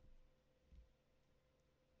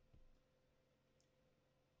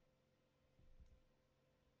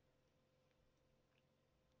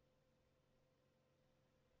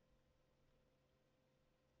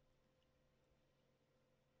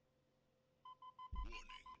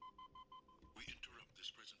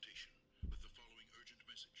this presentation with the following urgent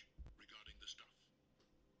message regarding the stuff.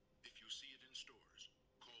 If you see it in stores,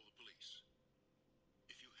 call the police.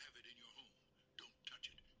 If you have it in your home, don't touch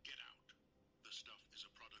it. Get out. The stuff is a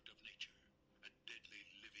product of nature, a deadly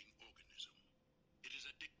living organism. It is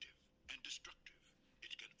addictive and destructive.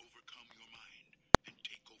 It can overcome your mind and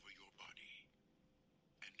take over your body.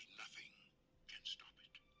 And nothing can stop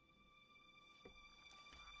it.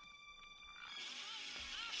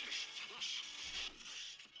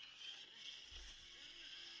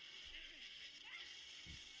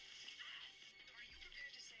 Are you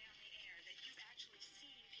prepared to say on the air that you've actually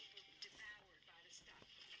seen people devoured by the stuff?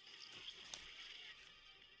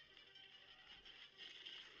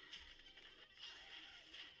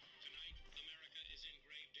 Tonight, America is in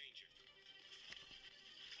grave danger.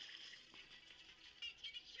 It's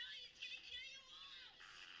gonna kill you! It's gonna kill you all!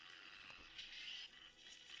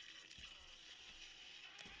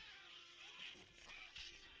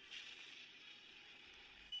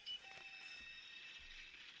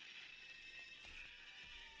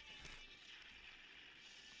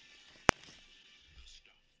 The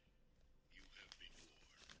stuff. You have been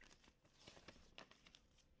warned.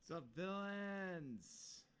 What's up,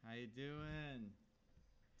 villains? How you doing?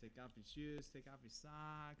 Take off your shoes, take off your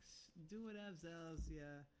socks, do whatever else,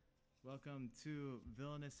 yeah. Welcome to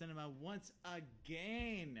Villainous Cinema once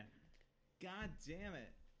again. God damn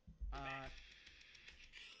it.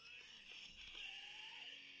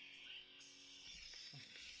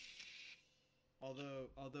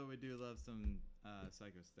 Although we do love some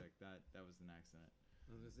Psycho Stick, that was an accident.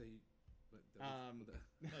 I was gonna say, but that was,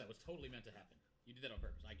 No, that was totally meant to happen. You did that on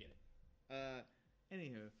purpose. I get it.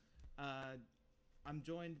 Anywho, I'm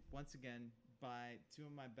joined once again by two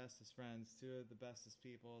of my bestest friends, two of the bestest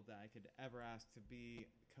people that I could ever ask to be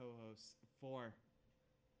co-hosts for.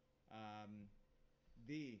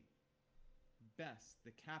 The best,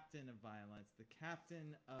 the captain of violence, the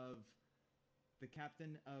captain of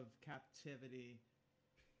captivity,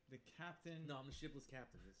 the captain, no, I'm the shipless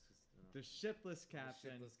captain. It's just the shipless I'm the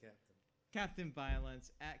captain. shipless captain. Captain Violence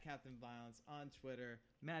at Captain Violence on Twitter.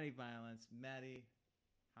 Maddie Violence. Maddie,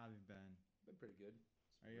 how have you been? Been pretty good.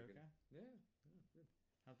 Just Are you working. okay? Yeah, good.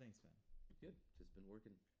 How things been? Good. Just been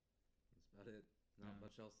working. That's about it. Not Yeah.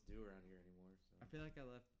 much else to do around here anymore. So. I feel like I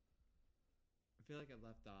left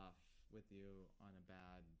off with you on a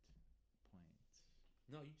bad point.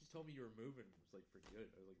 No, you just told me you were moving. It was like for good.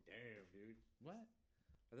 I was like, damn, dude. What?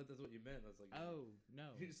 I thought that's what you meant. I was like, Oh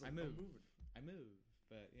no, You're just like, I I'm moved. moving. I moved,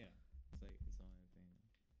 but yeah, it's like it's the only thing.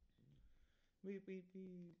 We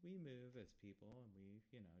move as people, and we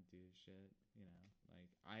do shit.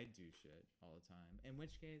 Like I do shit all the time. In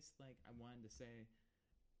which case, like I wanted to say,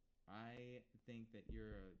 I think that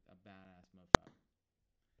you're a badass mofo.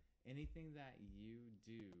 Anything that you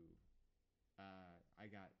do, I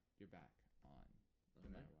got your back on, no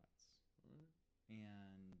matter what. Alright.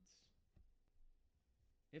 And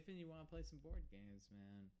if you want to play some board games,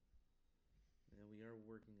 man. Yeah, we are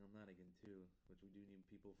working on that again too, which we do need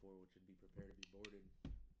people for, which should be prepared to be boarded.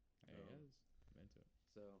 There it is. I'm into it.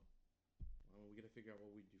 So, we got to figure out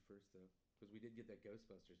what we do first though, because we did get that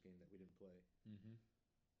Ghostbusters game that we didn't play. Mm-hmm.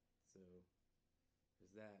 So,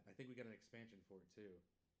 there's that. I think we got an expansion for it too,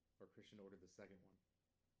 or Christian ordered the second one.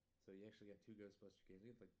 So you actually got two Ghostbuster games.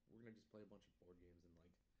 We're gonna just play a bunch of board games and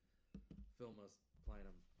like film us playing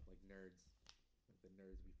them like nerds, like the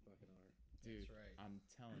nerds we fucking are. Dude, That's right. I'm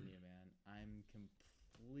telling you, man, I'm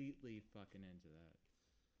completely fucking into that.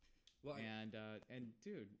 Well, And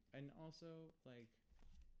dude, and also like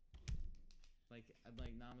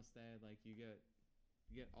Namaste, like you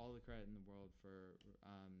get all the credit in the world for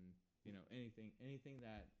anything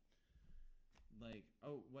that like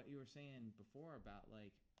what you were saying before about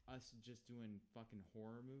like us just doing fucking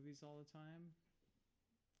horror movies all the time.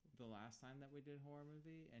 The last time that we did a horror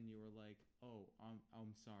movie, and you were like, "Oh,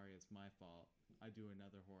 I'm sorry, it's my fault. I do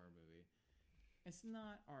another horror movie." It's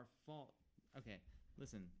not our fault. Okay,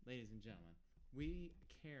 listen, ladies and gentlemen, we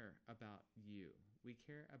care about you. We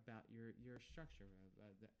care about your structure.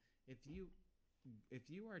 If you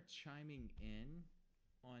are chiming in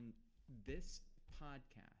on this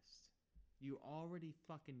podcast, you already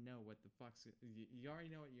fucking know what the fuck's. You already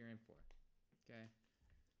know what you're in for. Okay,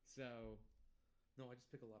 so. no, I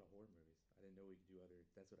just pick a lot of horror movies. I didn't know we could do other.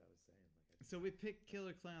 That's what I was saying. So we picked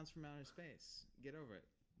Killer Clowns from Outer Space. Get over it,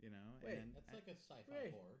 Wait, and That's like a sci-fi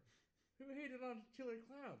Hey. horror. Who hated on Killer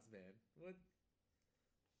Clowns, man? What?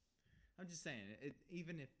 I'm just saying,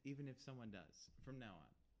 even if someone does from now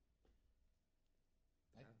on.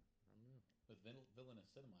 I don't know. With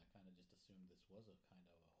Villainous Cinema, I kind of just assumed this was a kind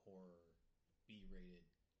of a horror, B-rated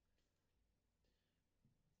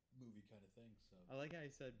movie kind of thing. So I like how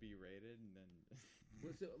you said B-rated and then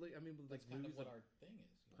What's it, like, I mean, like that's kind of movies what like, our thing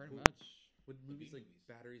is. You know? pretty Cool. much. would the movies like B-movies.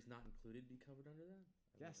 batteries not included be covered under that?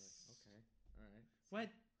 I was Yes. like, okay. All right. What?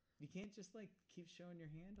 You can't just like keep showing your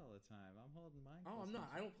hand all the time. I'm holding mine. Oh, close I'm not.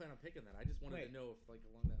 to I don't plan on picking that. I just wanted Wait. to know if like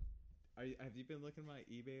along that. Have you been looking at my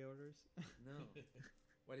eBay orders? No.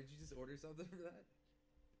 Why did you just order something for that?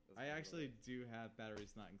 I actually do have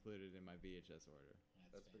batteries not included in my VHS order.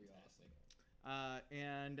 That's pretty fantastic.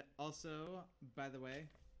 And also, by the way,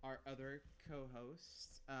 our other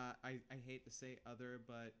co-host, I hate to say other,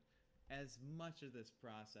 but as much of this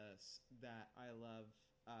process that I love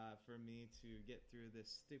for me to get through this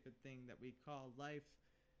stupid thing that we call life,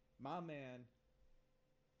 my man,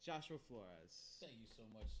 Joshua Flores. Thank you so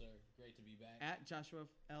much, sir. Great to be back. At Joshua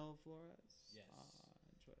L. Flores. Yes.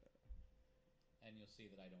 On Twitter. And you'll see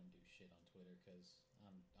that I don't do shit on Twitter because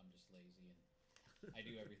I'm just lazy and I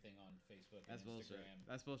do everything on Facebook and That's bullshit. Instagram.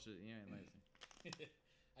 That's bullshit. You ain't lazy.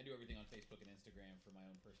 I do everything on Facebook and Instagram for my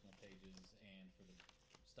own personal pages and for the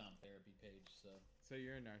Stomp Therapy page. So So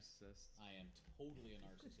you're a narcissist. I am totally a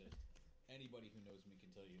narcissist. Anybody who knows me can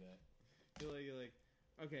tell you that. You're like,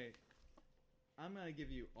 okay, I'm gonna give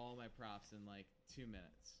you all my props in like 2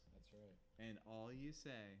 minutes, That's right. and all you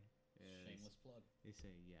say is Shameless plug. You say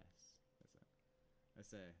yes. That's it. I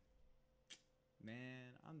say,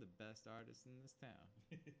 man, I'm the best artist in this town.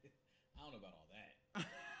 I don't know about all that.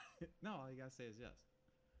 No, all you gotta say is yes.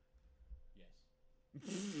 Yes.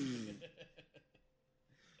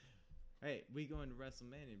 Hey, we going to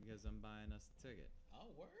WrestleMania because I'm buying us a ticket.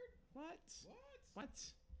 Oh, word? What?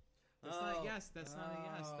 What? That's not a yes. That's not a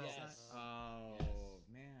yes. That's Yes. not. Oh Yes.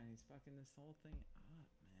 man, he's fucking this whole thing up,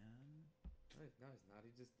 man. No, he's not.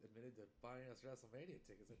 He just admitted to buying us WrestleMania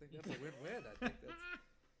tickets. I think that's a win-win. I think that's.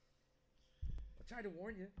 I tried to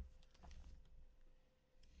warn you.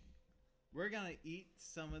 We're gonna eat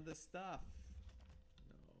some of the stuff.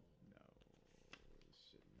 No.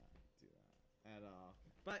 Should not do that at all.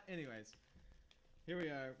 But anyways, here we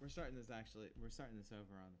are. We're starting this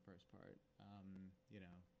over on the first part. You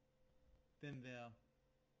know, thin veil,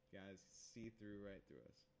 guys, see through right through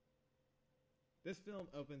us. This film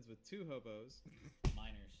opens with two hobos.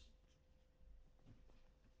 Minors.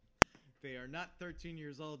 They are not 13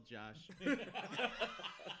 years old, Josh. Damn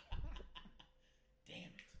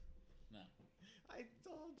it. No. I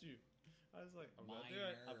told you. I was like, I'm Minor, gonna do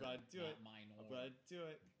it. I'm gonna do it. not minor. I'm gonna do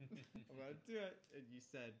it. I'm gonna do it. And you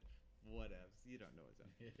said, whatevs. You don't know what's up.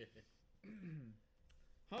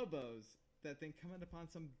 Hobos that then coming upon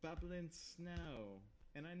some bubbling snow.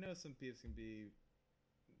 And I know some peeps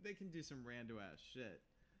they can do some rando ass shit.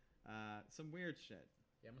 Some weird shit.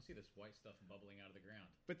 Yeah, I'm gonna see this white stuff bubbling out of the ground.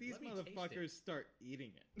 But these Let me taste motherfuckers start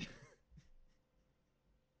eating it.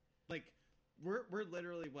 Like, we're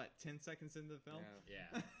literally, what, 10 seconds into the film?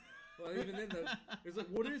 Yeah. Well, even then, it's like,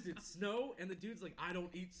 what is it? Snow? And the dude's like, I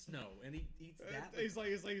don't eat snow, and he eats that. He's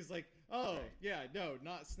like, oh, yeah, no,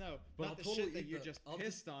 not snow. But Not I'll the totally shit that eat you the- just I'll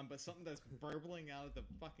pissed on, but something that's burbling out of the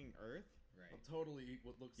fucking earth. Right. I'll totally eat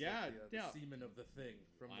what looks Yeah, like the yeah. semen of the Thing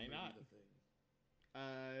from Why the movie not? The Thing.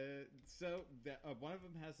 So one of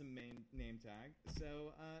them has a main name tag.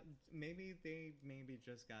 So maybe they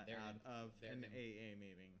just got They're out of they're an them. AA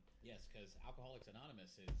meeting. Yes, because Alcoholics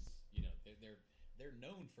Anonymous is, they're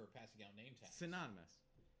known for passing out name tags. Synonymous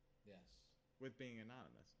Yes. with being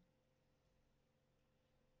anonymous.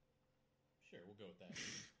 Sure, we'll go with that.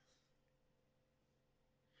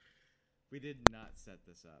 We did not set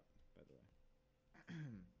this up, by the way.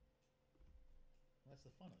 That's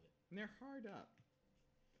the fun of it. And they're hard up.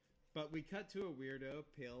 But we cut to a weirdo,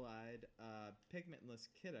 pale-eyed, pigmentless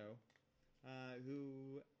kiddo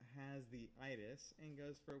who has the itis and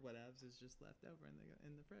goes for whatevs is just left over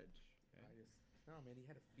in the fridge. Okay. No, man, he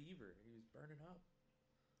had a fever. He was burning up.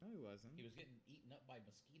 No, he wasn't. He was getting eaten up by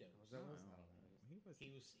mosquitoes. Was that No, was? I don't know.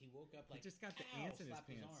 He woke up He like, just got the "Ow," ants in his slapped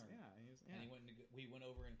pants. arm. Yeah, And we went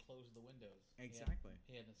over and closed the windows. Exactly.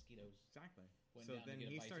 He had mosquitoes. Exactly. Went So down to then get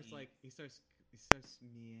a he bite starts to like eat. he starts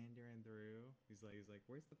meandering through. He's like,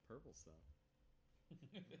 where's the purple stuff?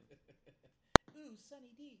 Ooh,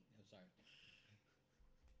 Sunny D. No, sorry.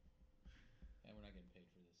 Yeah, we're not getting paid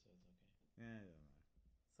for this, so it's okay. Yeah, I don't know.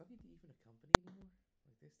 Sunny D even a company anymore?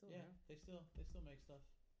 Like they still Yeah, have? they still make stuff.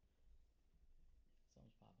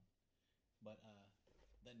 Something's popping. But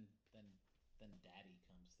then Daddy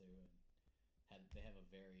comes through and they have a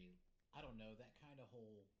very, I don't know, that kind of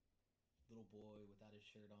whole little boy without his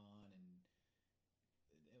shirt on and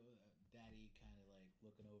Daddy kind of like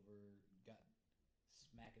looking over, got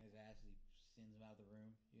smacking his ass as he sends him out of the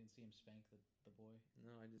room. You didn't see him spank the boy.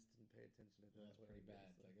 No, I just didn't pay attention to that. That's pretty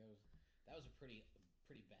bad. Like that was a pretty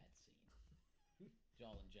bad scene.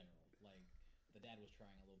 All in general. like the dad was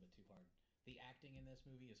trying a little bit too hard. The acting in this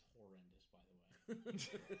movie is horrendous, by the way.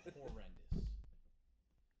 Horrendous.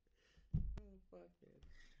 Oh, fuck, man.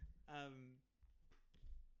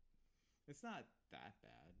 It's not that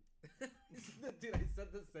bad. Dude, I said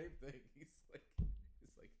the same thing. He's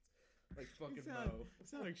like fucking Mo.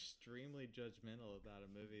 It's not extremely judgmental about a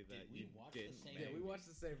movie that we you watch the didn't same make. Yeah, we watched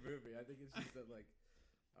the same movie. I think it's just that, like,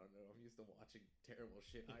 I don't know. I'm used to watching terrible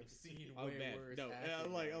shit. I've seen Oh way man, worse. no! acting,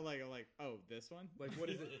 I'm like, man. oh, this one? Like, what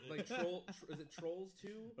is it? Like, is it Trolls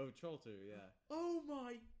 2? Oh, Troll 2, yeah. Oh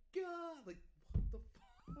my god! Like, what the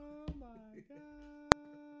fuck? Oh my god!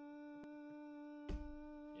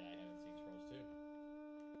 Yeah, I haven't seen Trolls 2.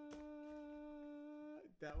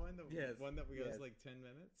 That one, the Yes, one that goes yes. like 10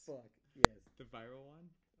 minutes, Fuck. Yes. the viral one.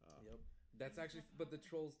 Oh. Yep. That's actually, but the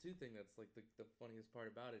Trolls 2 thing, that's like the funniest part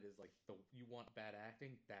about it is like you want bad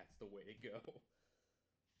acting, that's the way to go.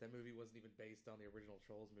 That movie wasn't even based on the original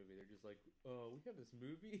Trolls movie. They're just like, oh, we have this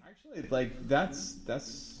movie. Actually, like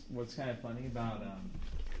that's what's kind of funny about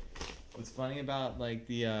like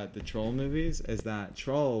the Troll movies is that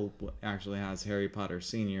Troll actually has Harry Potter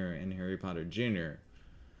Senior and Harry Potter Junior,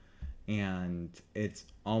 and it's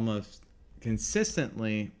almost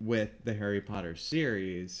consistently with the Harry Potter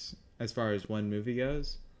series as far as one movie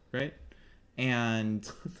goes, right?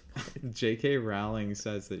 And J.K. Rowling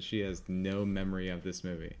says that she has no memory of this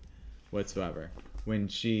movie whatsoever, when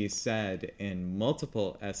she said in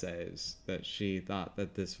multiple essays that she thought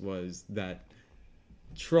that that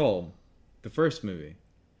Troll, the first movie,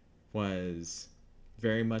 was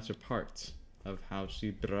very much a part of how she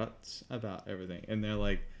brought about everything. And they're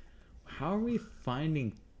like, how are we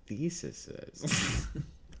finding theses?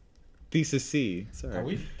 Thesis C. Sorry. Are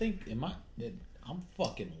we I'm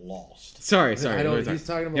fucking lost. Sorry. I know We're he's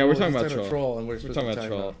talking about. Yeah, we're he's talking about Troll. and we're We're supposed talking to be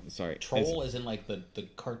about Troll. Sorry. Troll is in like the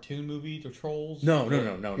cartoon movie, The Trolls? No,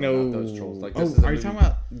 No. not those trolls. Like, Oh, this is a are you movie. talking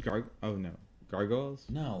about Oh no, Gargoyles?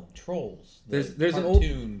 No, Trolls. There's The an old-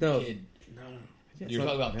 cartoon no. kid. No. You're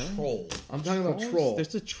talking about Really? Troll. I'm talking about Troll.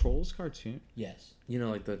 There's a Trolls cartoon. Yes. You know,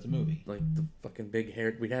 like It's a movie. like the fucking big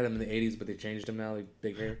hair. We had them in the '80s, but they changed them now. Like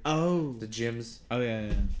big hair. Oh. The gyms. Oh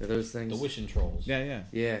yeah. Are those things. The Wishing Trolls. Yeah.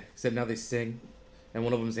 Yeah, except now they sing, and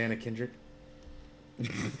one of them's Anna Kendrick.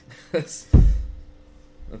 that's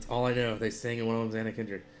all I know. They sing, and one of them's Anna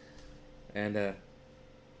Kendrick. And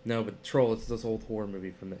no, but Troll, it's this old horror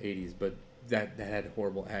movie from the '80s, but that had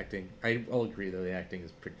horrible acting. I'll agree though, the acting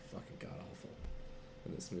is pretty fucking god awful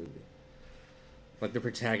in this movie. Like, the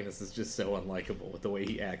protagonist is just so unlikable with the way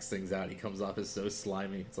he acts things out. He comes off as so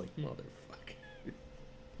slimy. It's like, motherfucker.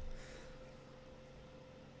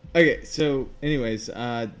 Okay, so anyways,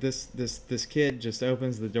 this kid just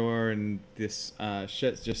opens the door and this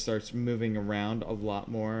shit just starts moving around a lot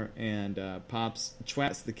more, and Pops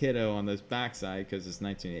twats the kiddo on this backside because it's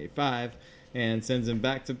 1985 and sends him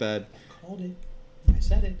back to bed. I called it. I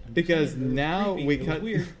said it. I'm Because saying it was now creepy. we It was cut.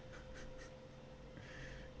 weird.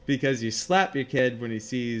 Because you slap your kid when he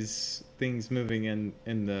sees things moving in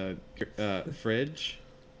the fridge.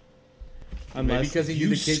 Maybe because he knew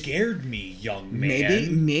the kid. scared me, young man. Maybe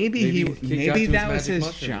Maybe the kid got to his that was magic his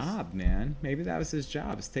mushrooms. job, man. Maybe that was his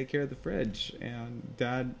job, is take care of the fridge. And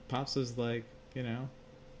Pops was like,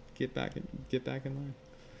 get back in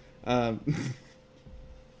line.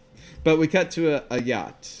 But we cut to a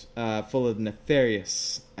yacht full of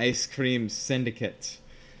nefarious ice cream syndicate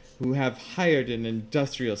who have hired an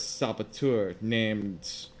industrial saboteur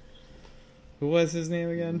named... Who was his name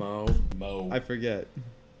again? Mo. I forget.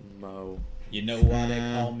 You know why they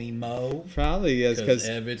call me Mo? Probably is Because because...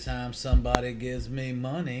 every time somebody gives me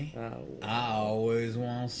money, I always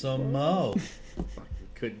want some Mo. Fucking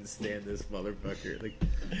couldn't stand this motherfucker. Like,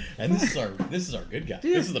 And this is our good guy.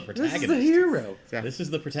 This is the protagonist. This is the hero. This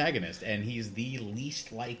is the protagonist, and he's the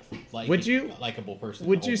least Would you- likable person. in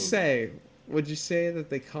Would the you whole movie. Would you say that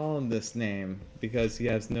they call him this name because he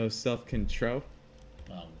has no self-control?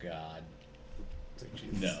 Oh God,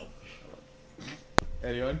 no.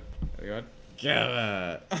 Anyone?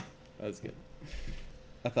 Yeah. That was good.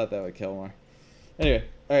 I thought that would kill more. Anyway,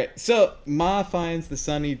 alright. So, Ma finds the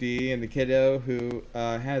Sunny D and the kiddo who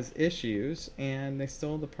has issues, and they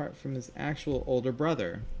stole the part from his actual older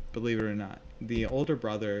brother, believe it or not. The older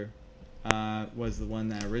brother was the one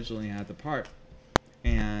that originally had the part,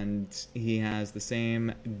 and he has the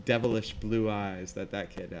same devilish blue eyes that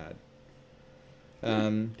kid had.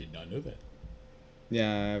 Did not know that. Yeah,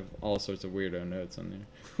 I have all sorts of weirdo notes on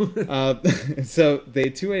there. So they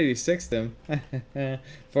 286'd him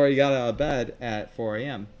before he got out of bed at 4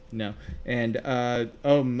 a.m. No. And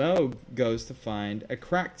Mo goes to find a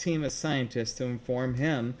crack team of scientists to inform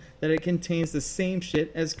him that it contains the same shit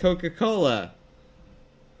as Coca-Cola.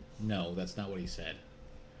 No, that's not what he said.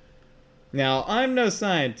 Now, I'm no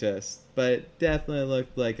scientist, but it definitely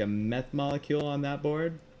looked like a meth molecule on that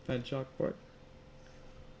board, that chalkboard.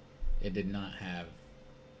 It did not have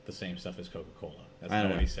the same stuff as Coca-Cola. That's I not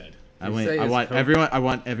don't what know. he said. I want everyone. I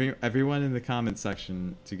want everyone in the comment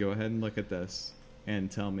section to go ahead and look at this and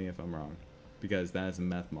tell me if I'm wrong, because that is a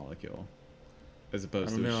meth molecule, as I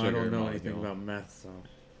opposed don't to a know. sugar I don't know molecule. anything about meth, so.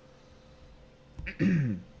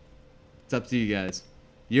 It's up to you guys.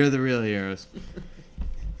 You're the real heroes.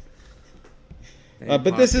 But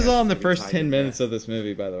this is all in the first 10 minutes of this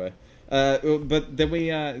movie, by the way. But then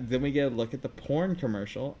we get a look at the porn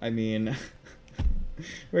commercial. I mean,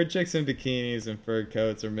 where chicks in bikinis and fur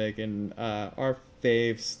coats are making our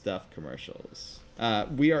fave stuff commercials.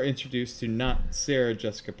 We are introduced to not Sarah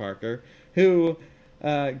Jessica Parker, who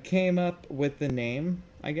came up with the name,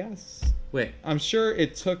 I guess. Wait. I'm sure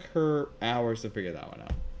it took her hours to figure that one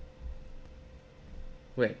out.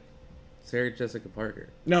 Wait. Sarah Jessica Parker.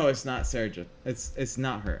 No, it's not Sarah. It's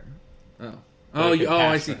not her. Oh. But Oh, it could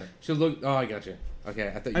I pass see. for her. She'll look. Oh, I got you. Okay,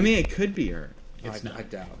 I thought. You, I mean, it could be her. It's not. I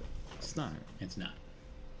doubt it. It's not her. It's not.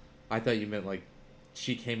 I thought you meant like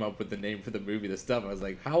she came up with the name for the movie, the stuff. I was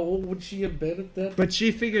like, how old would she have been at that? But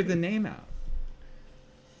she figured the name out.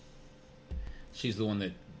 She's the one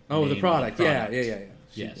that. Oh, the named product. Yeah.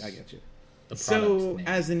 She, Yes. I get you. The product's So, name.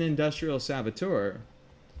 as an industrial saboteur,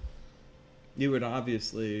 you would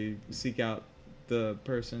obviously seek out the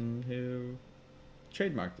person who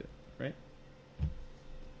trademarked it, right?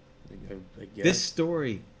 I guess. This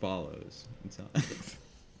story follows.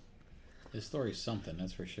 This story's something,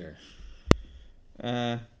 that's for sure.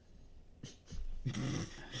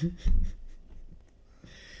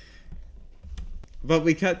 But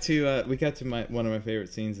we cut to one of my favorite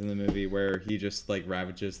scenes in the movie where he just like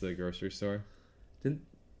ravages the grocery store.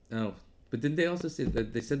 Oh, but didn't they also say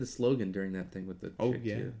that they said the slogan during that thing with the Oh, chick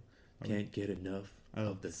yeah. too? Can't get enough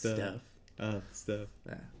of the stuff. Stuff.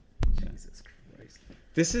 Ah, Jesus Christ.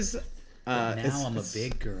 This is But now it's- I'm a it's-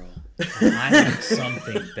 big girl. And I want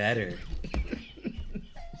something better.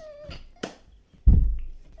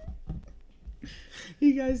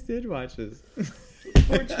 You guys did watch this.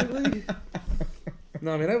 Fortunately.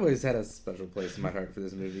 No, I mean, I've always had a special place in my heart for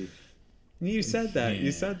this movie. You said that. You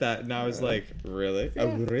Yeah. said that, and I was like, "Really? Oh,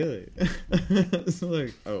 really?" It's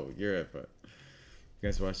like, "Oh, you're it." But you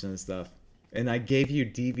guys watching this stuff, and I gave you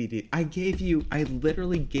DVD. I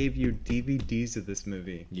literally gave you DVDs of this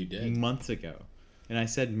movie. You did. months ago, and I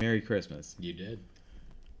said "Merry Christmas," You did.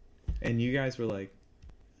 and you guys were like,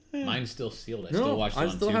 eh. Mine's still sealed. I still No, watched it I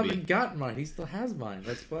on still Tubi. haven't gotten mine. He still has mine.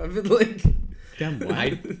 That's why I've been like. Damn,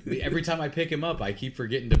 what? Every time I pick him up, I keep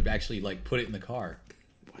forgetting to actually like put it in the car.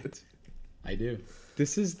 What? I do.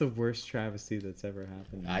 This is the worst travesty that's ever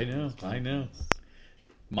happened. I know. I know.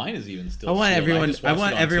 Mine is even still. I want sealed. everyone. just I watched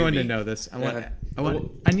want it on everyone to Tubi. know this. Yeah.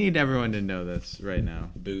 I need everyone to know this right now.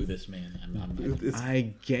 Boo this man.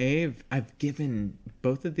 I've given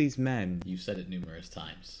both of these men You said it numerous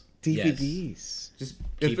times. DVDs. Just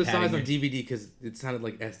Keep emphasize adding on DVD because it sounded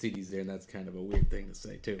like STDs there, and that's kind of a weird thing to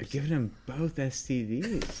say too. I've given them both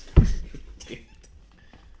STDs.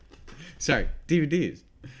 Sorry, DVDs.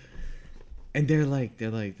 And they're like,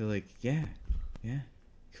 yeah,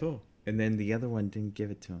 cool. And then the other one didn't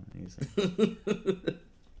give it to him. He's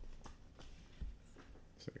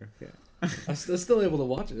like, yeah. I'm still able to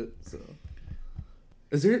watch it. So,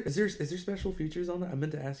 is there special features on it? I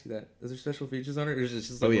meant to ask you that. Is there special features on it, or is it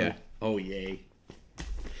just like Oh, yeah. Oh yay.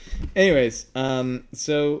 Anyways,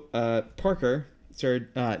 so Parker,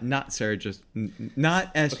 not Sarah,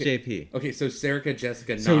 not SJP. Okay, so Sarah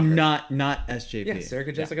Jessica. So Nodder. not SJP. Yeah,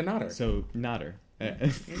 Sarah Jessica Nodder. So Nodder.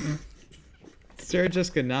 Sarah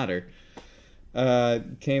Jessica Nodder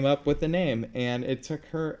came up with the name, and it took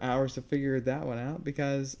her hours to figure that one out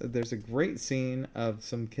because there's a great scene of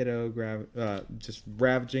some kiddo just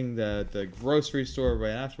ravaging the grocery store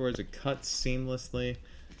right afterwards. It cuts seamlessly.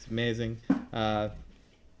 It's amazing.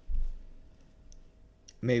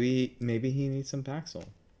 Maybe he needs some Paxil,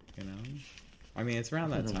 you know? I mean, it's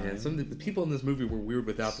around that time. Man, some of the people in this movie were weird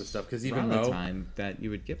without this stuff because even around the Mo. time that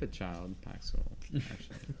you would give a child Paxil,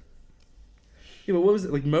 actually. Yeah, but what was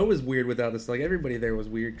it like? Mo was weird without this. Like everybody there was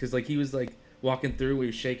weird because like he was like walking through, he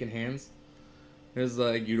was shaking hands. It was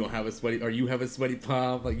like you don't have a sweaty, or you have a sweaty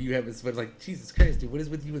palm. Like you have a sweaty. Like Jesus Christ, dude, what is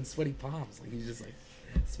with you and sweaty palms? Like he's just like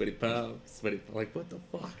sweaty palm, sweaty. Like what the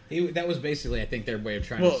fuck? That was basically, I think, their way of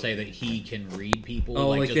trying Well- to say that he can read people. Oh,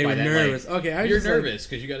 like just they by were that, nervous. Like, Okay, I was you're just like- nervous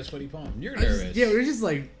because you got a sweaty palm. You're I just- nervous. yeah, we're just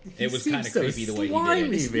like he It was seems kinda so creepy the way he did it.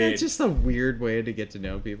 slimy, Isn't man. that just a weird way to get to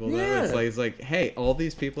know people? Though Yeah. it's like, hey, all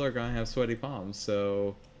these people are gonna have sweaty palms,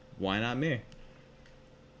 so why not me?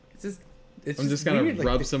 It's just It's I'm just gonna weird, like,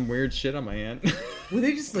 rub some weird shit on my hand. Well,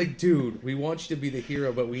 they just like, dude, we want you to be the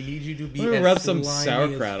hero, but we need you to be I'm gonna as rub some slimy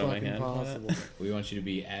sauerkraut as on my fucking hand. possible. We want you to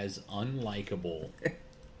be as unlikable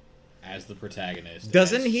as the protagonist.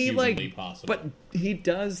 Doesn't as he humanly like? possible. But he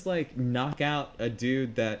does like knock out a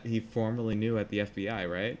dude that he formerly knew at the FBI,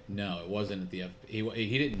 right? no, it wasn't at the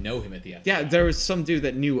he didn't know him at the FBI. Yeah, there was some dude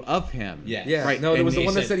that knew of him. Yes. Yeah, Right, no, there and was the he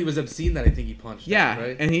one that said- said he was obscene that I think he punched. Yeah, out,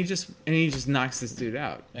 right? and he just knocks this dude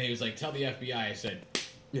out. And he was like, "Tell the FBI I said,"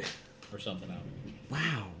 Yeah. or something out.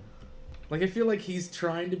 Wow. Like I feel like he's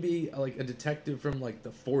trying to be like a detective from like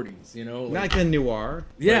the 40s, you know? Not like a noir.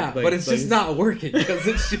 yeah, like- but it's like- just not working because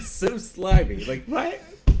it's just so slimy. Like, right.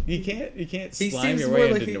 You can't He slime seems your more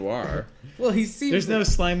way like into he- noir. well, he seems. There's no like,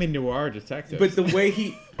 slimy noir detective. but the way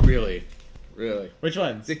he really, which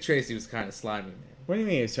ones? Dick Tracy was kind of slimy, man. What do you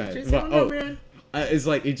mean he's trying? Tracy, Well, I don't know, oh, man. it's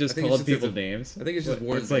like he I just think it's called just- people it's a- names. I think it's just But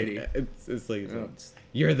Warren it's like Beatty. it's like Oh,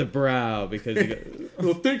 you're the brow because you got,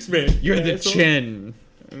 well, thanks, man. you're the asshole. chin.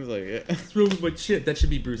 I was like, yeah. What's wrong with my shit? That should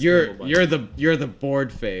be Bruce. you're Campbell, you're the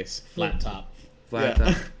board face. Flat top. Flat Yeah.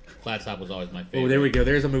 top. Flat top was always my favorite. Oh, there we go.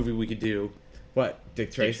 There's a movie we could do. What? Dick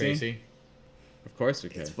Dick Tracy? Tracy. Of course we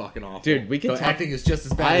could. It's fucking awful, Dude, we could The talk- acting is just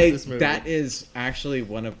as bad as this movie. That is actually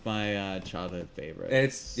one of my childhood favorites. And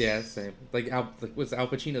it's same. Like what's Al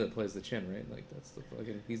Pacino that plays the chin, right? Like that's the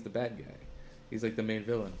fucking. He's the bad guy. He's like the main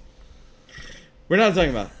villain. We're not talking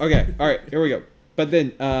about. Okay, all right, here we go. But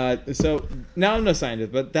then, so now I'm no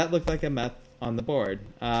scientist, but that looked like a meth on the board.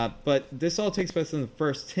 But this all takes place in the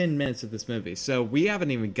first 10 minutes of this movie. So we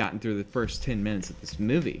haven't even gotten through the first 10 minutes of this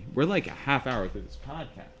movie. We're like a half hour through this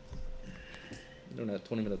podcast. I don't know.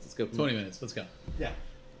 20 minutes. Let's go. 20 minutes. Let's go. Yeah.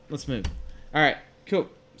 Let's move. All right, cool.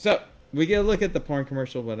 So we get a look at the porn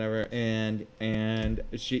commercial, whatever, and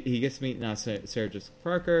he gets to meet now Sarah Jessica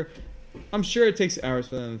Parker. I'm sure it takes hours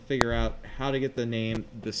for them to figure out how to get the name,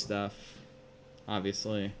 the stuff,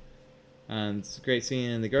 obviously. And it's a great scene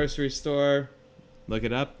in the grocery store. Look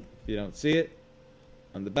it up if you don't see it.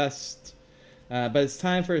 I'm the best. But it's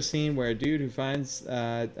time for a scene where a dude who finds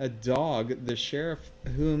a dog, the sheriff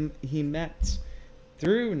whom he met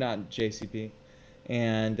through not JCP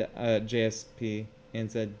and JSP,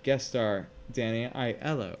 and said guest star Danny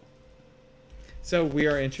Aiello. So we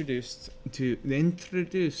are introduced to Danny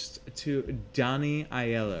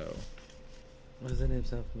Aiello. Why does that name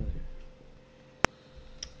sound familiar?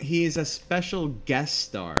 He's a special guest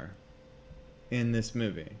star in this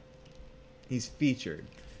movie. He's featured.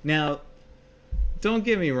 Now, don't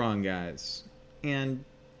get me wrong, guys. And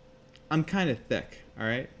I'm kind of thick, all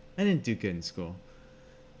right? I didn't do good in school.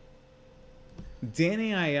 Danny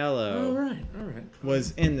Aiello All right.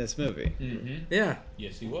 was in this movie. Mm-hmm. Yeah.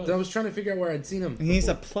 Yes, he was. I was trying to figure out where I'd seen him. He's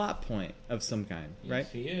a before. plot point of some kind, right?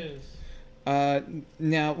 Yes, he is.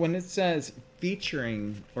 Now, when it says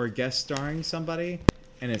featuring or guest starring somebody,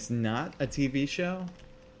 and it's not a TV show,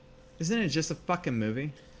 isn't it just a fucking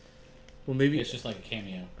movie? Well, maybe. It's just like a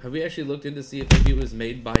cameo. Have we actually looked in to see if maybe it was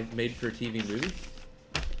made for a TV movie?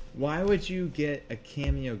 Why would you get a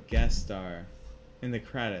cameo guest star in the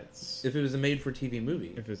credits? If it was a made for TV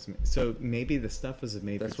movie. If it's so, maybe the stuff was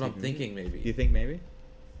made. That's for what TV I'm thinking. Maybe. You think maybe?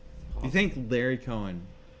 You think Larry Cohen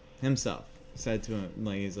himself said to him,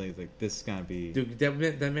 like, he's like this is gonna be. Dude,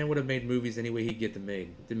 that man would have made movies any way he'd get them made.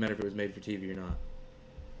 Didn't matter if it was made for TV or not.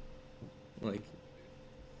 Like,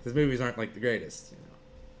 his movies aren't like the greatest. You know.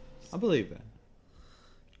 I believe that.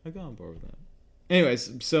 I'll go on board with that.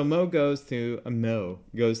 Anyways, so Mo goes to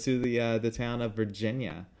the town of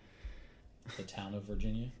Virginia. The town of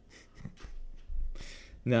Virginia.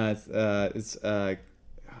 No, it's oh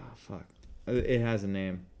fuck, it has a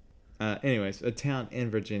name. Anyways, a town in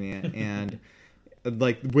Virginia, and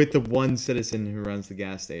like with the one citizen who runs the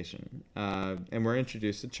gas station, and we're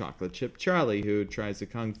introduced to Chocolate Chip Charlie, who tries to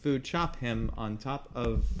kung fu chop him on top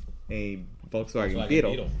of a Volkswagen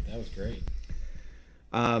Beetle. That was great.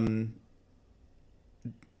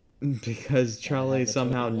 Because Charlie the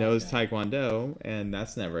somehow total knows lockdown. Taekwondo, and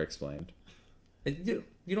that's never explained. And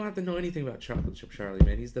you don't have to know anything about Chocolate Chip Charlie,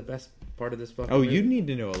 man. He's the best part of this fucking. Oh, movie. you need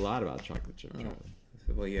to know a lot about Chocolate Chip Oh. Charlie.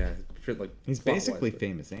 Well, yeah, like He's plot-wise, basically but-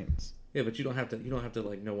 Famous Amos. Yeah, but you don't have to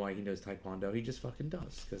like know why he knows Taekwondo. He just fucking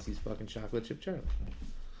does because he's fucking Chocolate Chip Charlie.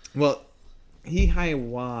 Well, he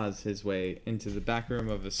high-wahs his way into the back room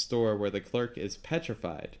of a store where the clerk is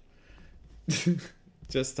petrified.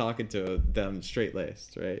 Just talking to them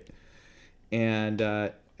straight-laced, right? And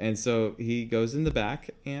so he goes in the back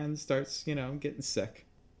and starts, getting sick,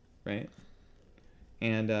 right?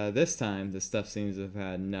 And this time the stuff seems to have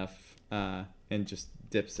had enough and just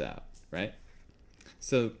dips out, right?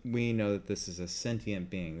 So we know that this is a sentient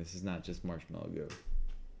being. This is not just marshmallow goo.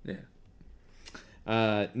 Yeah.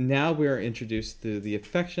 Now we are introduced to the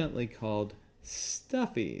affectionately called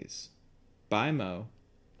Stuffies by Mo.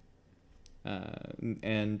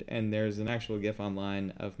 And there's an actual GIF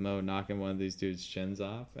online of Mo knocking one of these dudes' chins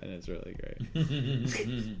off, and it's really great.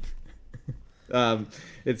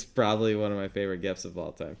 It's probably one of my favorite GIFs of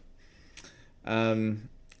all time.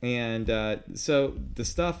 So the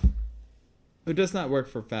stuff, it does not work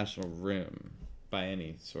for Fashionable Room by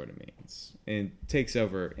any sort of means. It takes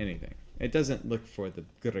over anything. It doesn't look for the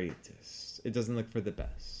greatest. It doesn't look for the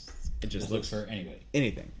best. It just looks for anybody.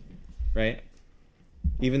 Anything, right?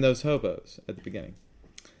 Even those hobos at the beginning.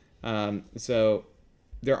 So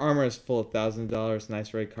their armor is full of $1,000,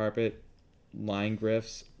 nice red carpet, line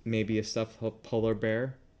griffs, maybe a stuffed polar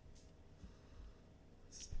bear.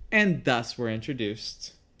 And thus we're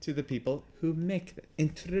introduced to the people who make it.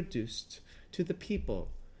 Introduced to the people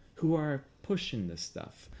who are pushing this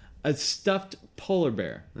stuff. A stuffed polar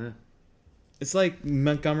bear. Yeah. It's like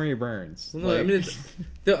Montgomery Burns. Well, no, I mean,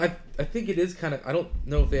 I think it is kind of. I don't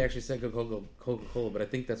know if they actually said Coca-Cola, but I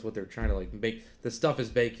think that's what they're trying to like make. The stuff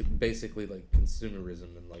is basically like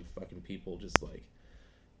consumerism and like fucking people just like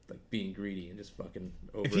being greedy and just fucking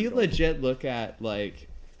over. If you legit look at like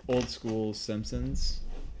old school Simpsons.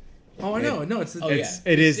 Oh, I know. No, it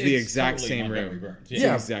is the exact totally same room.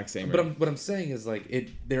 Yeah, it's the exact same but room. what I'm saying is like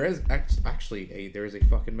there is actually there is a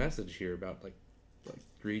fucking message here about like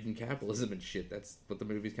greed and capitalism and shit. That's what the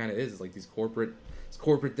movie kind of is. It's like these corporate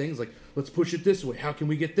things. Like, let's push it this way. How can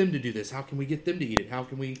we get them to do this? How can we get them to eat it? How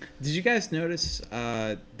can we? Did you guys notice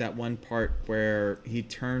that one part where he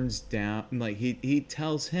turns down, like he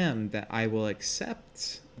tells him that I will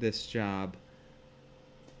accept this job,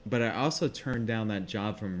 but I also turned down that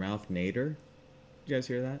job from Ralph Nader. You guys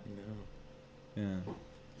hear that? No.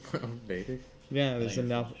 Yeah. Nader. Yeah, there's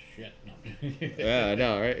enough. Shit. No. Yeah, I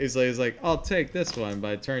know, right? He's like, I'll take this one,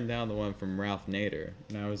 but I turned down the one from Ralph Nader,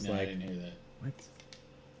 and I was No, I like, didn't hear that. what?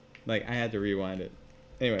 Like, I had to rewind it.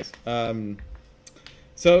 Anyways,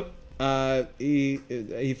 so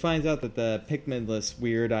he finds out that the Pikminless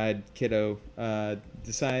weird-eyed kiddo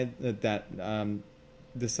decides that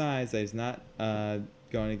he's not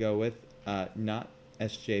going to go with not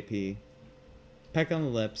SJP. Peck on the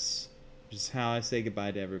lips, which is how I say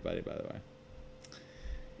goodbye to everybody, by the way.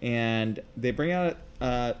 And they bring out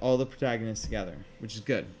all the protagonists together, which is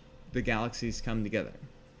good. The galaxies come together.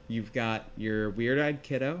 You've got your weird-eyed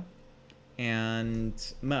kiddo and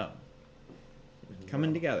Mo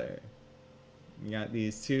coming together. You got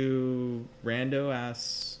these two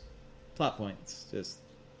rando-ass plot points just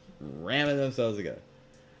ramming themselves together,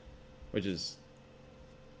 which is...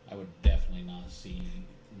 I would definitely not see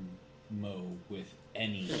Mo with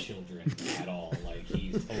any children at all. Like,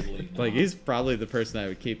 he's totally not. Like, he's probably the person I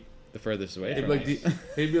would keep the furthest away from.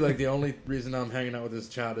 He'd be like, the only reason I'm hanging out with this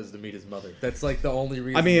child is to meet his mother. That's like the only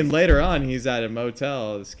reason. I mean, later on, he's at a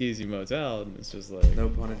motel, a skeezy motel, and it's just like... No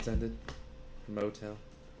pun intended. Motel.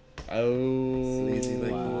 Oh. Sleazy,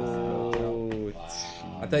 like, Wow.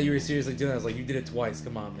 I thought you were seriously doing that. I was like, you did it twice.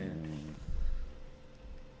 Come on, man.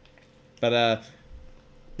 But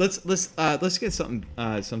let's get some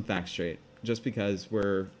facts straight. Just because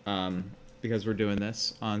we're doing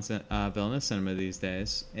this on Villainous Cinema these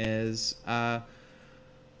days, is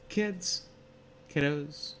kiddos,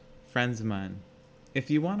 friends of mine, if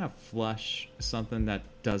you want to flush something that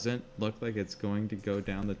doesn't look like it's going to go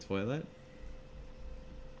down the toilet,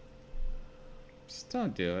 just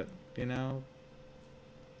don't do it, you know?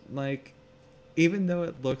 Like, even though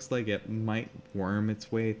it looks like it might worm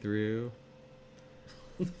its way through,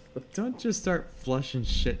 don't just start flushing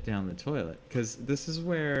shit down the toilet, because this is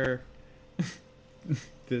where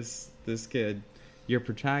this kid, your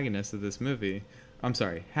protagonist of this movie, I'm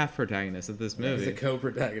sorry, half protagonist of this movie, He's a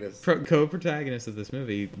co-protagonist. Co-protagonist of this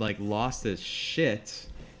movie, like, lost his shit,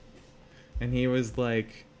 and he was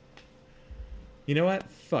like, you know what,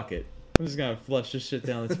 fuck it, I'm just gonna flush this shit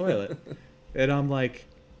down the toilet. And I'm like,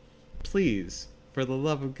 please, for the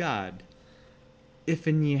love of God, if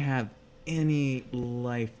you have any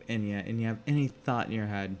life in you and you have any thought in your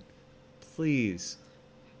head, please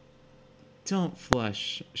don't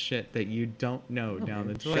flush shit that you don't know down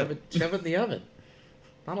the toilet. Shove it in the oven.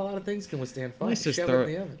 Not a lot of things can withstand fire. Let's just Shove throw it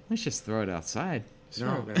in the oven. Let's just throw it outside.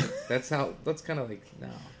 No, man. That's kind of like, no.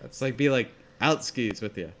 It's like, be like out skis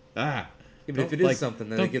with you. Ah. If it is something,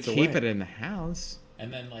 then it gets away. Don't keep it in the house.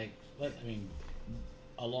 And then, like,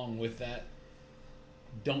 along with that,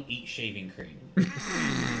 don't eat shaving cream.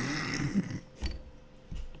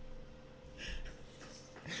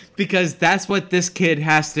 Because that's what this kid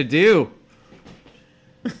has to do.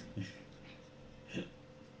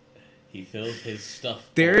 He kills his stuff.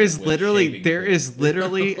 There is with literally shaving there cream. is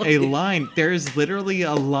literally a line. There is literally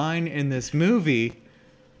a line in this movie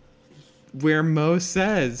where Mo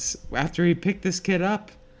says after he picked this kid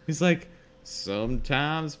up, he's like,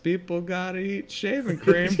 "Sometimes people gotta eat shaving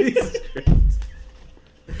cream,"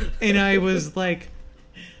 and I was like,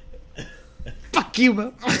 "Fuck you,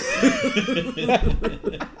 Mo."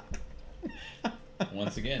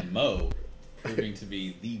 Once again, Mo proving to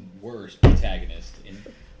be the worst protagonist in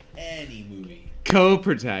any movie.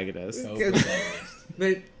 Co-protagonist. Co-protagonist.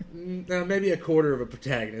 Maybe a quarter of a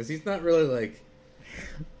protagonist. He's not really like.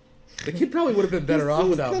 The kid probably would have been better off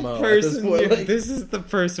without Mo. At this point, like, This is the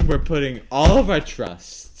person we're putting all of our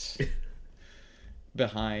trust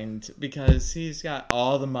behind because he's got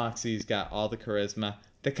all the moxie, he's got all the charisma.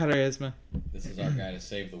 The charisma. This is our guy to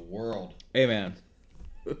save the world. Hey, man.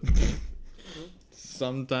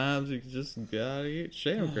 Sometimes you just gotta eat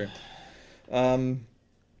shaving cream.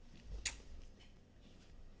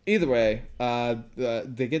 Either way,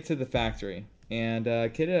 they get to the factory, and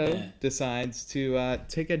Kiddo decides to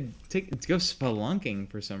go spelunking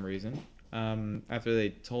for some reason. After they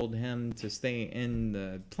told him to stay in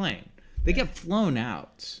the plane, they get flown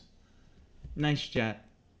out. Nice jet.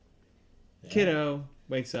 Yeah. Kiddo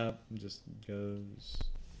wakes up and just goes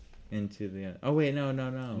into the. Oh wait, no.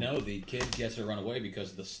 No, the kid gets to run away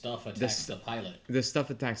because the stuff attacks the pilot. The stuff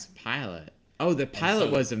attacks the pilot. Oh, the pilot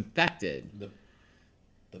so was infected.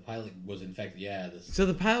 The pilot was infected. Yeah. So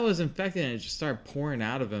the pilot was infected and it just started pouring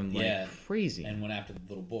out of him like crazy. And went after the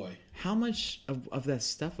little boy. How much of that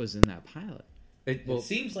stuff was in that pilot? It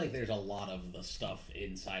seems like there's a lot of the stuff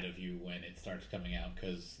inside of you when it starts coming out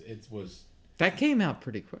because it was. That came out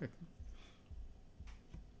pretty quick.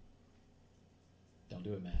 Don't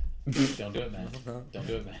do it, Matt. Don't do it, Matt. Don't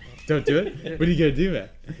do it, Matt. Don't do it. What are you gonna do, man?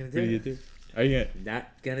 What are you gonna do? Are you not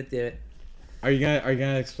gonna do it. Are you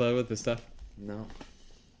gonna explode with the stuff? No.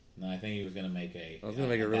 No, I think he was gonna make a. I was gonna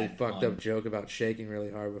make a really bad fucked pun. up joke about shaking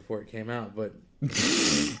really hard before it came out, but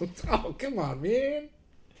oh come on, man!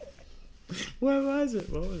 What was it?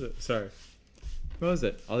 Sorry. What was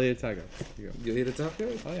it? I'll eat a taco. Here you You eat a taco?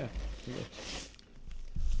 go. Oh yeah.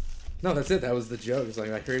 No, that's it. That was the joke. It's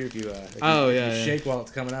like I heard if you shake while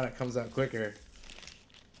it's coming out, it comes out quicker.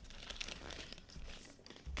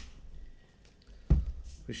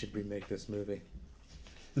 We should remake this movie.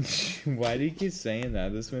 Why do you keep saying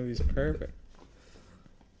that? This movie's perfect.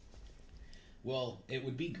 Well, it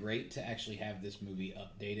would be great to actually have this movie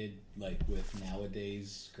updated, like with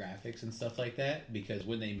nowadays graphics and stuff like that. Because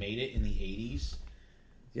when they made it in the '80s,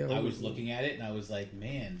 Yeah, I was looking at it and I was like,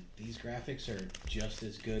 man, these graphics are just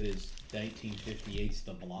as good as 1958's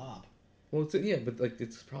The Blob. Well, but like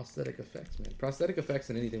it's prosthetic effects, man. Prosthetic effects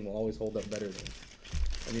in anything will always hold up better than.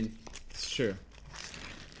 I mean, It's true.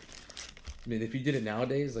 if you did it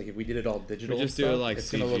nowadays, like if we did it all digital, just and do it stuff, like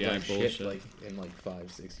it's gonna look CGI like bullshit. shit, like in like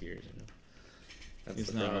 5-6 years. You know, that's He's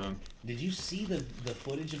the not problem. wrong. Did you see the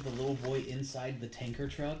footage of the little boy inside the tanker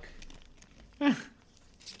truck?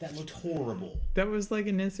 That looked horrible. That was like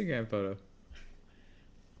an Instagram photo.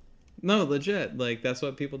 No, legit. Like that's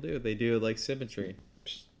what people do. They do like symmetry.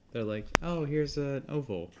 They're like, oh, here's an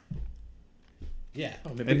oval, Yeah. Oh,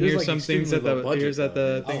 man, but and it was, here's like, some things extremely at low the budget, here's at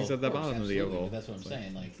though, the man. things Oh, at the of course, bottom of the absolutely, oval. but that's what I'm It's like-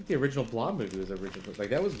 saying. Like, I think the original Blob movie was original. Like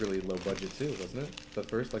that was really low budget too, wasn't it? The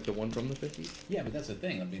first, like the one from the 50s. yeah, but that's the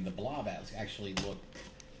thing. I mean, the Blob actually looked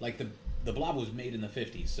like the Blob was made in the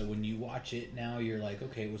 50s. So when you watch it now, you're like,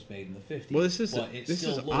 okay, it was made in the 50s. Well, this is but it this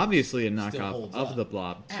still is looks- obviously a still knockoff holds of up. the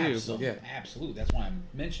Blob too. Absolutely, Yeah. absolutely. That's why I'm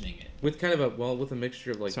mentioning it. With kind of with a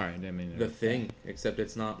mixture of like Sorry, I didn't mean the to. Thing, except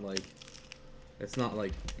it's not like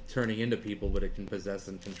turning into people, but it can possess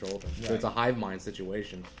and control them. So it's a hive mind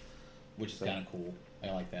situation. Which is So- kind of cool.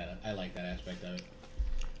 I like that. I like that aspect of it.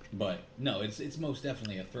 But no, it's most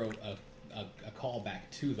definitely a callback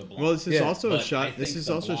to the Blob. Well, this is Yeah, also But a shot. I This think is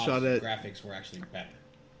the also Blob's shot at graphics were actually better.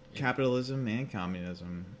 capitalism and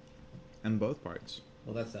communism, and both parts.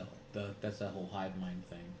 Well, that's that whole hive mind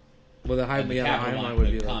thing. Well, the hive, And the the hive capital mind mind-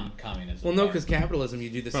 would be the like. communism. Well, no, part. because capitalism, you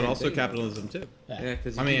do the But same also thing. capitalism too. Yeah,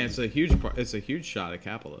 because I mean, it's a huge part. It's a huge shot at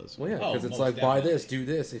capitalism. Well, yeah, Oh, because it's most like buy definitely. this, do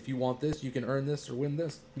this. If you want this, you can earn this or win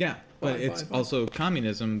this. Yeah, but Buy, it's buy, buy. also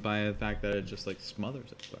communism by the fact that it just like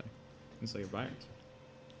smothers it. It's like a virus.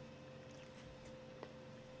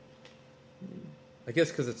 I guess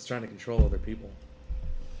because it's trying to control other people.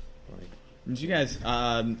 Like, Did you guys?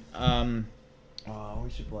 Oh, we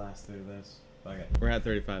should blast through this. Okay, we're at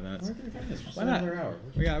 35 minutes. We're 35 minutes. Just Why not? another hour.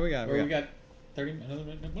 We got. Or we got 30 another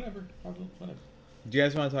minute, whatever. Whatever. Do you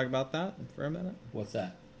guys want to talk about that for a minute? What's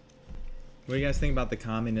that? What do you guys think about the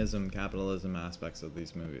communism, capitalism aspects of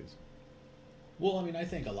these movies? Well, I mean, I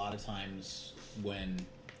think a lot of times when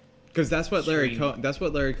Because that's what Larry Stream. Cohen. That's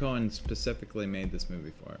what Larry Cohen specifically made this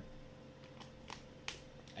movie for.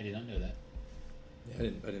 I did not know that. I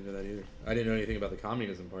didn't know that either. I didn't know anything about the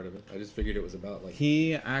communism part of it. I just figured it was about like.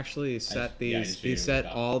 He actually set yeah, I these. just He figured it was set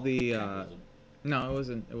about all the. capitalism. No, it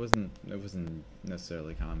wasn't. It wasn't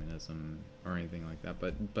necessarily communism or anything like that.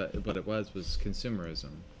 But what it was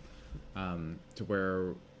consumerism, to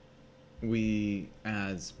where we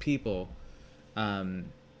as people,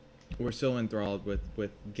 we're so enthralled with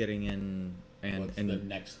getting in and What's and the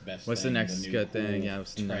next best what's the thing, next new good thing? cool Yeah,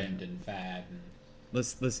 what's the trend and fad and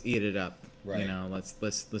let's eat it up. You Right. know, let's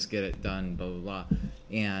get it done. Blah blah blah.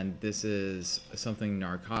 And this is something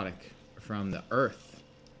narcotic from the earth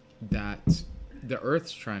that the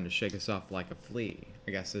earth's trying to shake us off like a flea,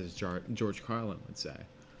 I guess, as George Carlin would say.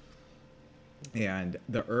 And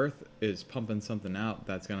the earth is pumping something out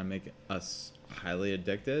that's going to make us highly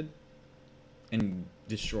addicted and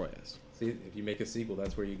destroy us. See, if you make a sequel,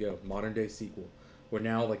 that's where you go. Modern day sequel, where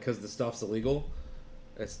now like because the stuff's illegal,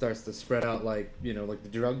 it starts to spread out like like the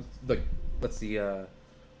drug like let's see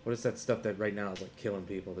what is that stuff that right now is like killing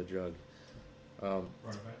people, the drug.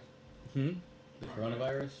 Hmm? the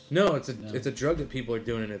coronavirus. No, No. it's a drug that people are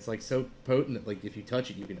doing, and it's like so potent that like if you touch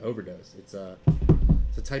it, you can overdose. It's a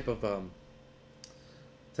type of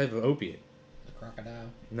opiate. The crocodile.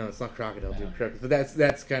 No, it's not crocodile. No. But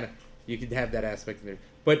that's kind of you could have that aspect in there.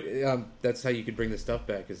 But that's how you could bring the stuff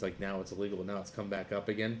back. Is like now it's illegal, but now it's come back up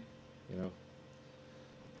again.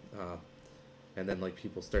 And then like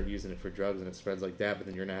people start using it for drugs, and it spreads like that. But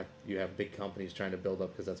then you have big companies trying to build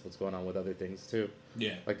up because that's what's going on with other things too.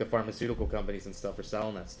 Yeah. Like the pharmaceutical companies and stuff are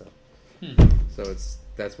selling that stuff. Hmm. So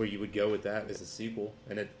that's where you would go with that as a sequel,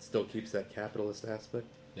 and it still keeps that capitalist aspect.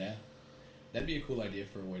 Yeah. That'd be a cool idea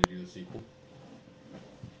for a way to do the sequel.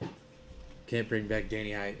 Can't bring back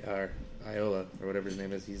Danny Iola or whatever his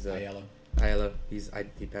name is. He's Aiello. Iola.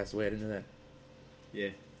 He passed away. I didn't know that. Yeah.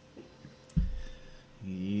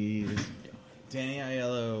 Danny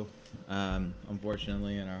Aiello,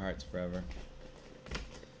 unfortunately, in our hearts forever.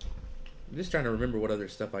 I'm just trying to remember what other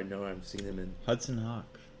stuff I know I've seen him in. Hudson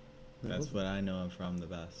Hawk. That's what I know him from the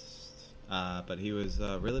best. But he was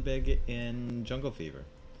really big in Jungle Fever.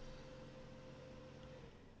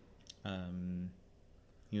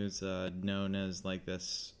 He was known as like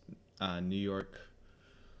this New York,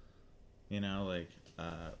 like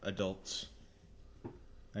adult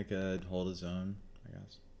that could hold his own, I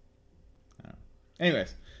guess. I don't know.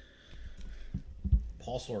 Anyways,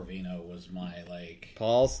 Paul Sorvino was my like.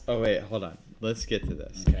 Paul's. Oh wait, hold on. Let's get to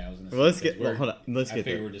this. Okay, I was gonna say. Let's get. 'cause we're- Hold on. Let's I get.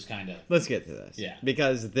 figure To, we're just kind of. let's get to this. Yeah.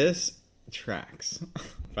 Because this tracks.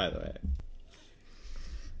 By the way.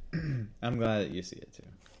 I'm glad that you see it too.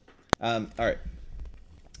 All right.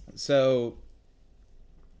 So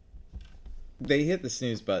they hit the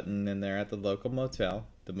snooze button and they're at the local motel.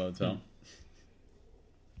 The motel.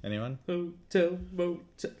 Anyone? Hotel,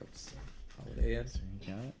 motel. Holiday Inn. You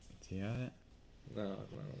got it? Do you got it? No.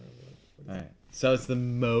 All right. So it's the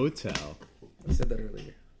motel. I said that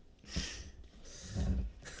earlier.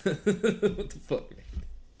 What the fuck?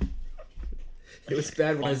 It was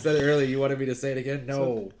bad when I said it earlier. You wanted me to say it again?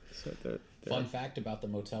 No. So Fun fact about the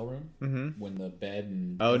motel room: Mm-hmm. when the bed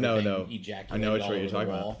and Oh, no, everything no. ejaculated I know which all one over you're the talking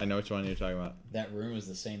wall, about. I know which one you're talking about. That room is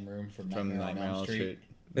the same room from From Nightmare on Elm Street.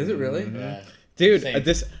 Is it really? Mhm. Yeah. Dude, Same.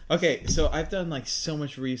 this okay. So I've done like so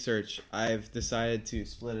much research. I've decided to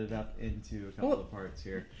split it up into a couple Well- of parts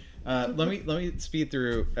here. Let me speed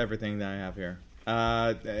through everything that I have here.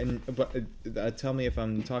 Tell me if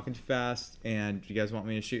I'm talking too fast, and do you guys want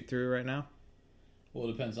me to shoot through right now? Well,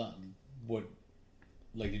 it depends on what.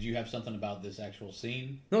 Like, did you have something about this actual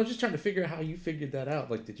scene? No, I'm just trying to figure out how you figured that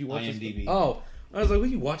out. Like, did you watch IMDb. this? Oh, I was like, were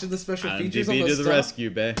you watching the special features on IMDb the to the stuff? rescue,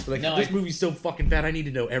 babe. Like, No, this I- movie's so fucking bad. I need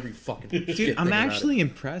to know every fucking Dude, shit I'm thing about actually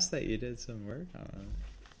impressed that you did some work on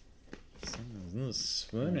it. A little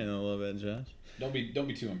swooning a little bit, Josh. Don't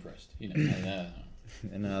be too impressed. You know.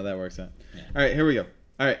 And how that works out. Yeah. All right, here we go.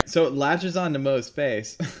 All right, so it latches on to Mo's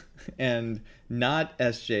face, and not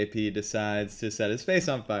SJP decides to set his face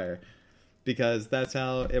on fire, because that's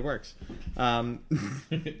how it works.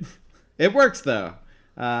 It works though.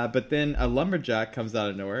 But then a lumberjack comes out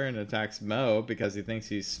of nowhere and attacks Mo because he thinks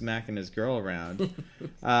he's smacking his girl around. He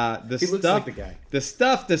looks like the guy. The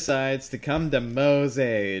stuff decides to come to Mo's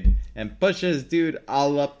aid and pushes dude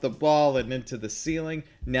all up the wall and into the ceiling.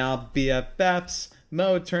 Now BFFs.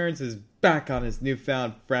 Mo turns his back on his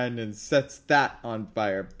newfound friend and sets that on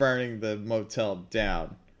fire, burning the motel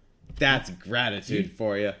down. That's gratitude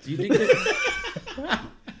for you. Do you think that?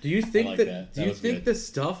 Do you think like that? that. Do That you was think good. this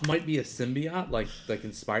stuff might be a symbiote, like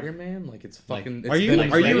in Spider-Man? Like it's Like- fucking. Are it's you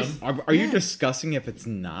Venom's are you venom? are you Yeah. discussing if it's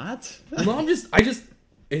not? No,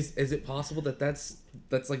 Is it possible that that's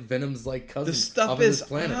like Venom's like cousin? The stuff off of is this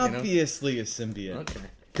planet, obviously a symbiote. Okay.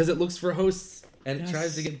 Because it looks for hosts and it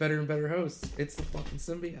tries to Yes. get better and better hosts. It's the fucking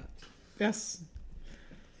symbiote. Yes.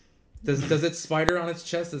 Does it spider on its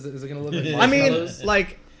chest? Is it gonna live in I mean, marshmallows?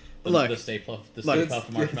 like, look, the Stay Puft,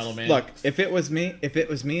 look, Marshmallow Man. look. If it was me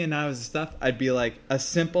and I was the stuff, I'd be like, a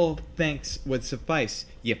simple thanks would suffice.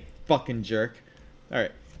 You fucking jerk. All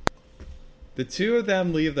right. The two of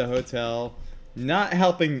them leave the hotel, not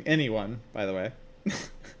helping anyone, by the way,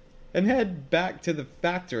 and head back to the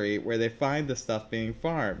factory where they find the stuff being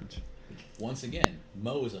farmed. Once again,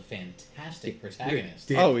 Mo is a fantastic protagonist.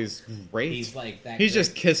 dick. Oh, he's great. He's like that. He's great.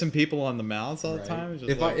 just kissing people on the mouths all the Right. time. He's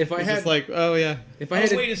just If I- like, if I he's had- just like, oh yeah. If Oh, I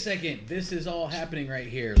had wait a second. This is all happening right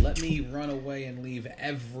here. Let me run away and leave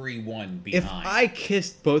everyone If behind. I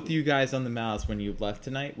kissed both you guys on the mouths when you left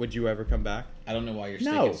tonight, would you ever come back? I don't know why you're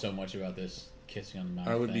No. thinking so much about this kissing on the mouth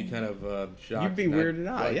I would be thing. kind of shocked. You'd be Not- weirded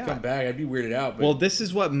out, like, yeah. Come back, I'd be weirded out. But Well, this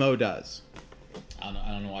is what Mo does. I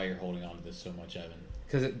don't know why you're holding on to this so much, Evan.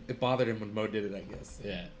 because it bothered him when Mo did it, I guess.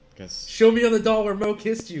 Yeah. Guess Show me on the doll where Mo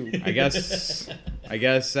kissed you. I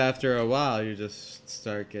guess after a while you just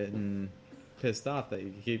start getting pissed off that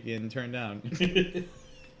you keep getting turned down.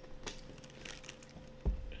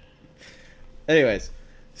 Anyways,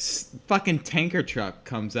 fucking tanker truck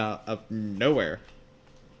comes out of nowhere.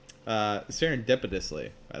 Serendipitously,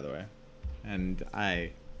 by the way. And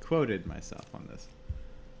I quoted myself on this.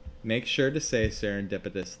 Make sure to say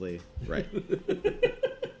serendipitously right.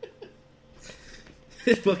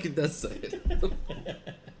 It fucking does say it.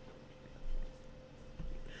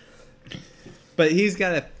 But he's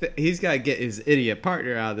got to get his idiot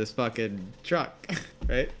partner out of this fucking truck,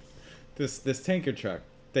 right? This tanker truck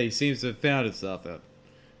that he seems to have found himself in,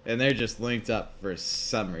 and they're just linked up for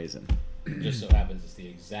some reason. Just so happens it's the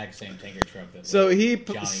exact same tanker truck that So he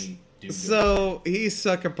Johnny Dude. so he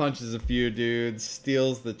sucker punches a few dudes,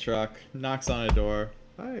 steals the truck, knocks on a door.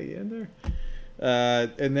 Hi, you in there?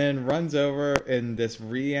 And then runs over, and this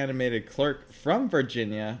reanimated clerk from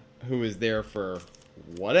Virginia, who is there for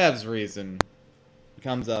whatevs reason,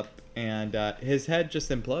 comes up, and his head just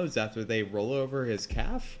implodes after they roll over his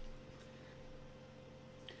calf.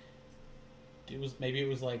 Maybe it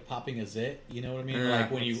was like popping a zit, you know what I mean? Yeah.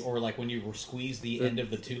 Like when you squeeze the The end of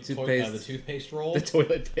the toothpaste. the toothpaste roll. The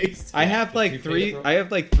toilet paste. I have the like toothpaste three. roll. I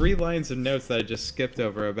have like 3 lines of notes that I just skipped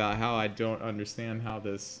over about how I don't understand how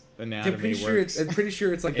this anatomy I'm pretty sure works. I'm pretty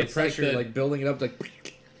sure it's like the It's like pressure, the- like building it up,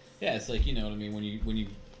 like. Yeah, it's like, you know what I mean, when you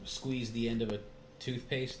squeeze the end of a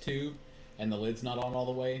toothpaste tube and the lid's not on all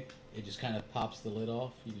the way, it just kind of pops the lid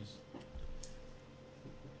off. You just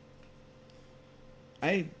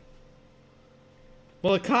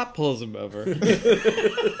Well, a cop pulls him over.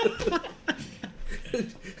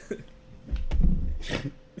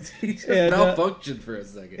 He just And, malfunctioned for a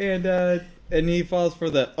second. And he falls for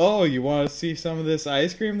the, oh, you want to see some of this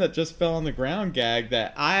ice cream that just fell on the ground gag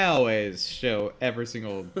that I always show every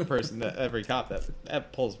single person, every cop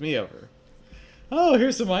that pulls me over. Oh,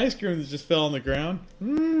 here's some ice cream that just fell on the ground.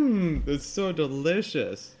 Mmm, it's so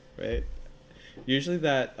delicious, right? Usually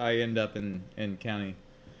that I end up in county.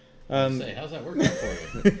 say, how's that working for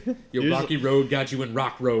you? Your usually- Rocky Road got you in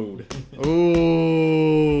Rock Road.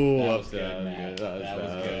 Ooh, That was good, Matt. That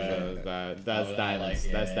was good. That's I diamonds.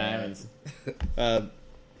 like- That's yeah. diamonds.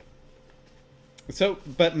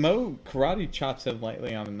 But Mo karate chops him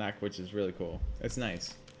lightly on the neck, which is really cool. It's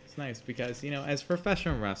nice. It's nice because as a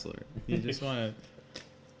professional wrestler, you just want to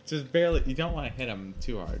just barely. You don't want to hit him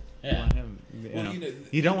too hard. Yeah. You want him.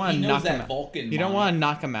 You don't want he to knows knock that him out. Vulcan. You don't mind. want to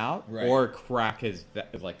knock him out Right. or crack his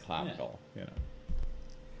clavicle.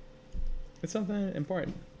 It's something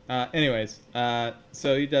important. Anyways,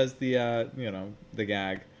 so he does the the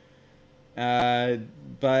gag,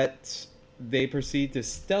 but they proceed to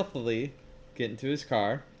stealthily get into his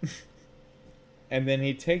car, and then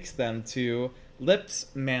he takes them to Lips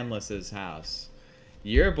Manless's house.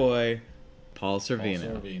 Your boy, Paul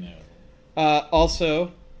Sorvino.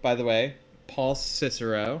 Also, by the way, Paul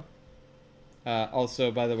Cicero. Also,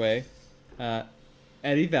 by the way,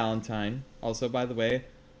 Eddie Valentine. Also, by the way,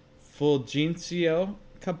 Fulgencio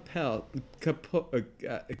Capulet.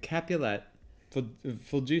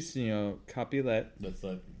 Fulgencio Capulet. That's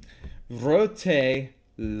like Rote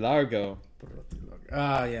Largo.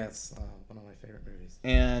 Ah, yes. One of my favorite movies.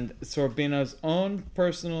 And Sorbino's own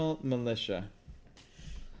personal militia.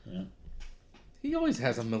 yeah. He always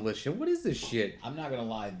has a militia. What is this shit? I'm not gonna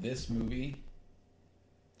lie, this movie,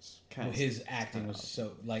 Kinda, his acting was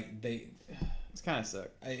so like it's kind of sick.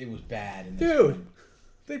 it was bad in this Dude. one.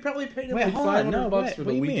 They probably paid him Wait, like hold on. $500 No, for what the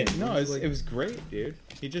do you mean? weekend. No, It was it was great, dude.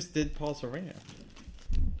 He just did Paul Sorvino.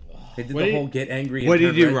 They did What the did- whole get angry. What and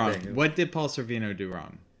did he do turn red wrong? thing. What did Paul Sorvino do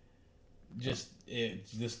wrong? Just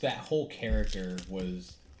that whole character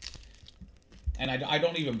was, and I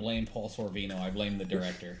don't even blame Paul Sorvino. I blame the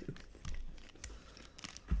director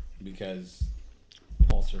because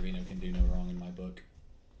Paul Sorvino can do no wrong in my book.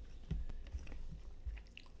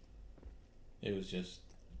 It was just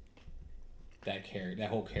that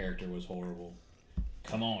whole character was horrible.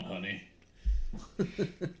 Come on, honey.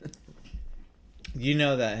 You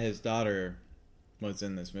know that his daughter was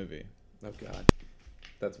in this movie. Oh God,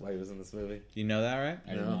 that's why he was in this movie. You know that, right?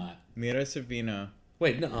 I did No. not. Mira Sorvino.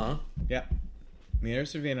 Wait, no. Yeah. Mira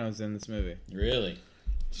Sorvino is in this movie. Really?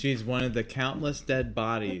 She's one of the countless dead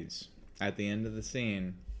bodies at the end of the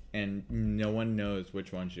scene, and no one knows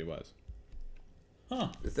which one she was. Huh.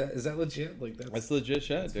 Is that legit? Like That's legit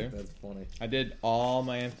shit, that's, dude. that's funny. I did all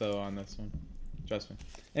my info on this one. Trust me.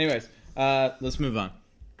 Anyways, let's move on.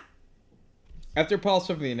 After Paul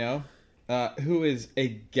Sorvino, who is a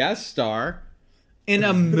guest star in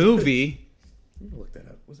a movie. I'm gonna look that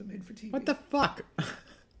up. Was it made for TV? What the fuck?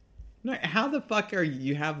 No, how the fuck are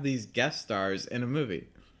you have these guest stars in a movie?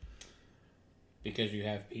 Because you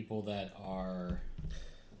have people that are.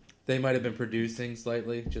 They might have been producing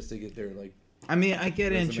slightly just to get their like. I mean, I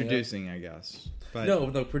get Resume up. introducing, I guess, but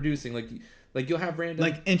No, producing like you'll have random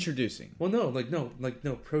like introducing. Well,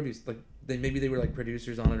 no, produce. Like maybe they were like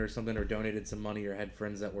producers on it or something, or donated some money, or had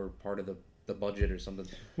friends that were part of the budget or something.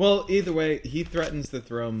 Well, either way, he threatens to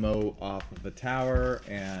throw Mo off of a tower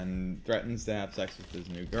and threatens to have sex with his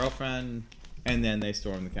new girlfriend, and then they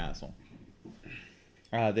storm the castle.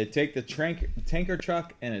 They take the tanker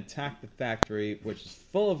truck and attack the factory, which is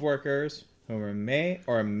full of workers who may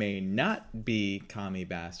or may not be commie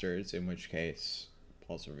bastards, in which case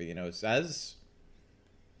Paul Sorvino says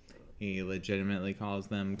he legitimately calls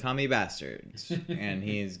them commie bastards, and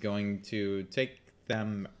he's going to take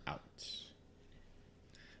them out.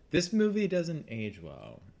 This movie doesn't age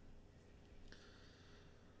well.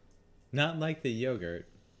 Not like the yogurt.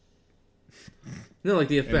 No, like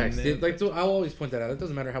the effects. then- I'll always point that out. It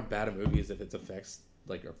doesn't matter how bad a movie is if its effects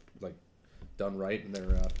are done right and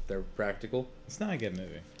they're practical. It's not a good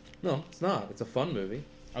movie. No, it's not. It's a fun movie.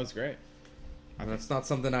 That was great. And it's not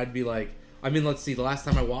something I'd be like. I mean, let's see. The last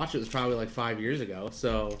time I watched it was probably like 5 years ago.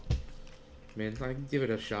 So, I mean, I can give it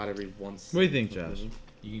a shot every once. What do you think, Josh?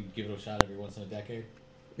 You can give it a shot every once in a decade.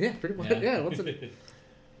 Yeah, pretty much. Yeah, once a,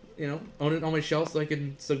 own it on my shelf so I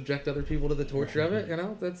can subject other people to the torture of it.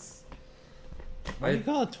 That's. Why do you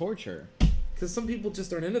call it torture? Because some people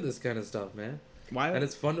just aren't into this kind of stuff, man. Why? And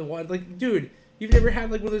it's fun to watch. Like, dude, you've never had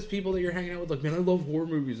like one of those people that you're hanging out with, like, man, I love horror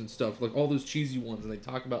movies and stuff, like all those cheesy ones, and they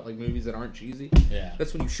talk about like movies that aren't cheesy. Yeah.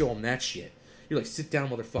 That's when you show them that shit. You're like, sit down,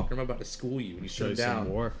 motherfucker. I'm about to school you, and you sit down.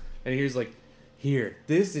 War. And here's like, here,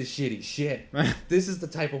 this is shitty shit. This is the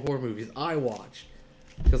type of horror movies I watch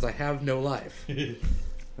because I have no life. And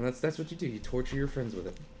that's what you do. You torture your friends with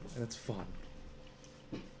it, and it's fun.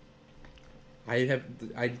 I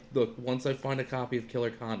look, once I find a copy of Killer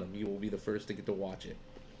Condom, you will be the first to get to watch it.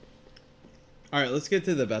 All right, let's get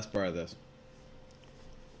to the best part of this.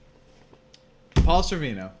 Paul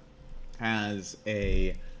Sorvino has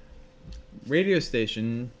a radio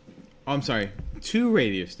station. Oh, I'm sorry, 2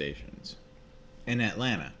 radio stations in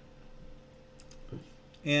Atlanta,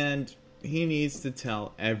 and he needs to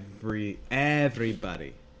tell everybody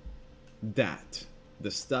that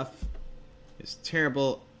the stuff is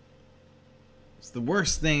terrible. It's the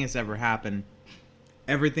worst thing that's ever happened.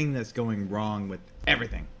 Everything that's going wrong with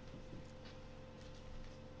everything.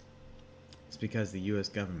 It's because the U.S.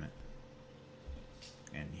 government.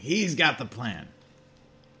 And he's got the plan.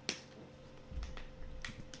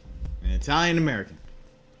 An Italian American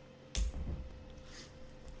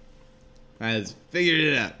has figured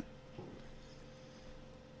it out.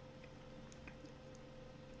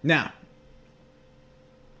 Now,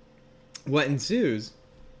 what ensues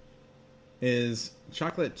is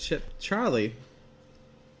Chocolate Chip Charlie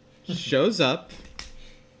shows up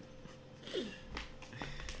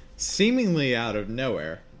seemingly out of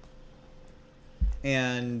nowhere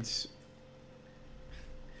and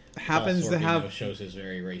happens Paul to Sorvino have shows his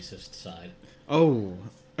very racist side. oh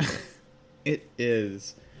it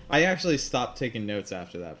is. I actually stopped taking notes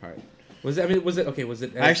after that part. Was it okay? Was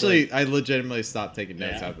it Actually, I legitimately stopped taking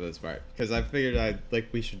notes Yeah. after this part because I figured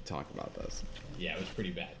we should talk about this. Yeah, it was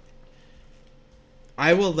pretty bad.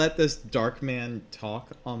 I will let this dark man talk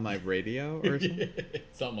on my radio or something.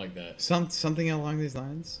 Something like that. Something along these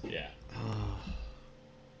lines. Yeah.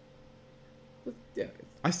 yeah?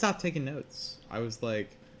 I stopped taking notes. I was like,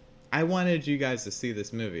 I wanted you guys to see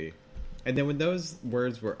this movie, and then when those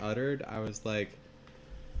words were uttered, I was like,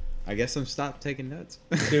 I guess I'm stopped taking notes.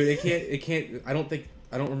 Dude, it can't. I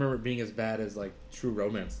don't remember it being as bad as like True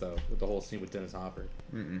Romance though, with the whole scene with Dennis Hopper.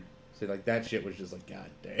 Mm-mm. So like that shit was just like, god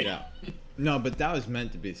damn. Yeah. No, but that was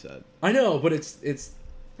meant to be said. I know, but it's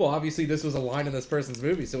well, obviously this was a line in this person's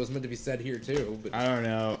movie, so it was meant to be said here too. But I don't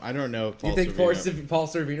know. I don't know. If you think Paul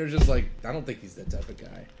Sorvino's just like, I don't think he's that type of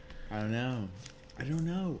guy. I don't know. I don't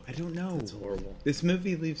know. I don't know. It's horrible. This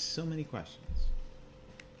movie leaves so many questions.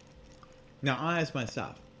 Now, I, as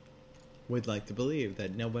myself, would like to believe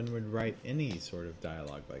that no one would write any sort of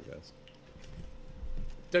dialogue like this.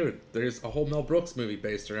 Dude, there's a whole Mel Brooks movie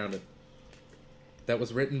based around it. That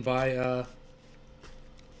was written by oh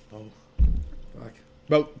fuck.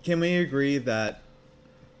 But can we agree that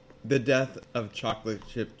the death of Chocolate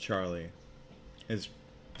Chip Charlie is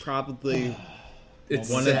probably It's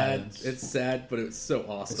one sad. of It's sad, but it's so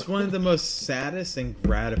awesome. it's one of the most saddest and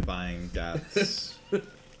gratifying deaths.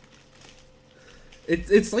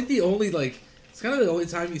 It's like the only it's kind of the only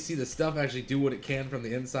time you see the stuff actually do what it can from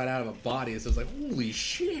the inside out of a body. So it's like, holy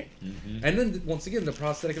shit! Mm-hmm. And then once again, the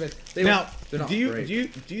prosthetic effects. They're not do you great.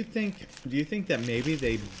 do you think that maybe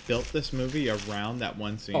they built this movie around that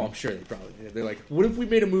one scene? Oh, I'm sure they probably did. They're like, what if we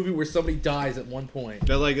made a movie where somebody dies at one point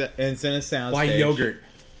They're like, and it's in a sound by yogurt?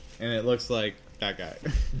 and it looks like that guy.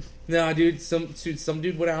 Nah, dude, some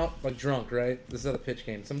dude went out like drunk, right? This is how the pitch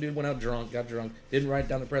came. Some dude went out drunk, got drunk, didn't write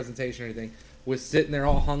down the presentation or anything, was sitting there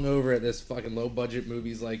all hungover at this fucking low budget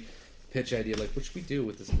movie's like pitch idea, like, what should we do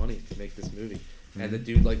with this money to make this movie? Mm-hmm. And the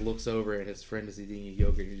dude like looks over and his friend is eating a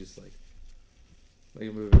yogurt. He's just like, make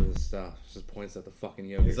a movie with this stuff. Just points at the fucking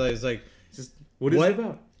yogurt. He's like, just what is it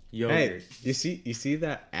about? Yogurt. Hey, you see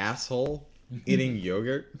that asshole eating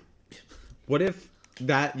yogurt? What if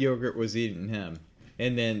that yogurt was eating him,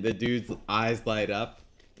 and then the dude's eyes light up,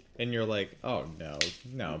 and you're like, oh no,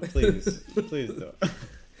 please, please don't.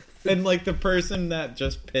 And like the person that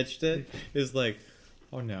just pitched it is like,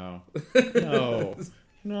 oh no,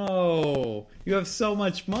 you have so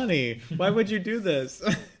much money. Why would you do this?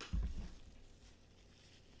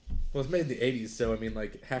 Well, it's made in the 80s, so I mean,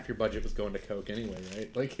 like, half your budget was going to coke anyway,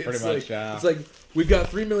 right? Like, it's Pretty much, like, yeah. It's like, we've got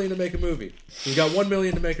 $3 million to make a movie. We've got $1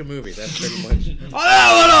 million to make a movie. That's pretty much.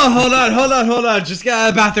 Hold on. Just got out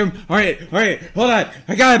of the bathroom. All right. Hold on.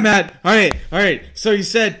 I got it, Matt. All right. So you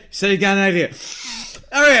said you got an idea.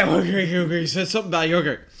 All right. Okay. You said something about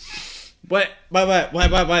yogurt. What? Oh,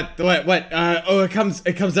 it comes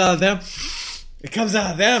out of them. It comes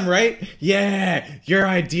out of them, right? Yeah, your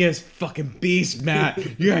idea's fucking beast,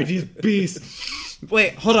 Matt. Your idea's beast.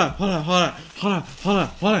 Wait, hold on.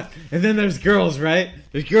 And then there's girls, right?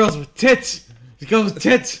 There's girls with tits. There's girls with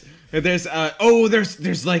tits. And there's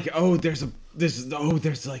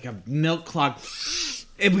like a milk clog.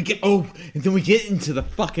 And then we get into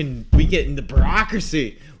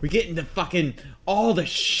bureaucracy. We get into fucking all the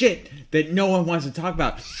shit that no one wants to talk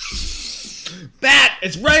about. Bat!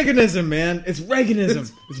 It's Reaganism, man. It's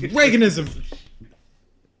Reaganism.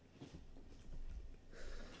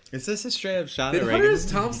 Is this a straight up shot Did at Hunter Reaganism?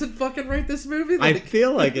 S. Thompson fucking write this movie? I Like,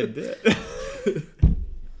 feel like it did.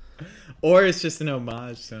 Or it's just an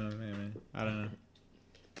homage to him. I don't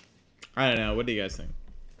know. What do you guys think?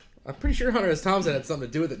 I'm pretty sure Hunter S. Thompson had something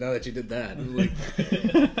to do with it now that you did that. Like,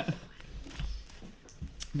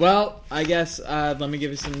 Well, I guess let me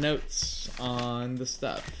give you some notes on the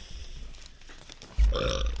stuff.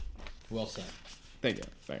 Well said. Thank you.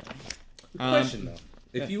 question though.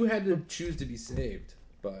 If you had to choose to be saved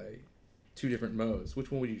by two different Moes,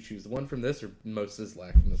 which one would you choose? The one from this or Mo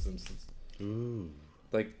Sizlak from The Simpsons? Ooh.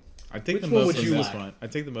 Like, I take Which the one most would from you this like? one. I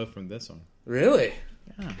take the most from this one. really?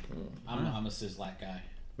 Yeah. I'm a Sizzlack guy.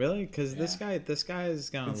 Really? Because this Yeah. guy is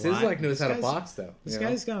gonna And lie. Sizlak knows this how to guy's- box though. This you know?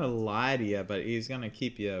 guy's gonna lie to you, but he's gonna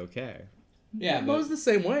keep you okay. Yeah, but Mo's the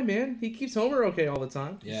same way, man. He keeps Homer okay all the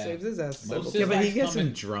time. Yeah. He saves his ass. Mo several Sizlak- Yeah, but he Sizlak's gets him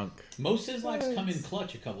coming- drunk. most Sizzlacks come in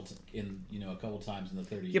clutch a couple times in the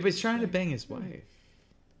 30s. Yeah, but he's trying to bang his wife.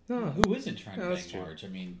 No, Who isn't trying to No, bang that's true. Marge? I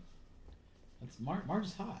mean, Marge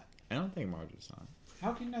is hot. I don't think Marge is hot.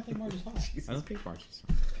 How can you not think Marge is hot? I don't think Marge is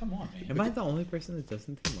hot. Come on, man. Am I the only person that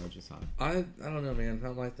doesn't think Marge is hot? I don't know, man.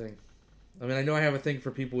 Not my thing. I mean, I know I have a thing for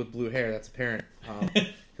people with blue hair. That's apparent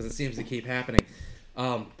because it seems to keep happening.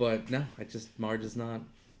 But no, Marge is not.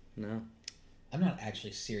 No, I'm not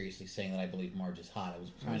actually seriously saying that I believe Marge is hot. I was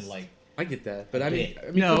trying to like. I get that, but I mean,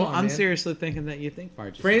 come No, on, I'm man. seriously thinking that you think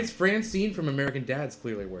Marge is hot. Francine from American Dad's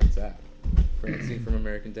clearly where it's at. Francine from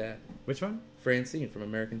American Dad. Which one? Francine from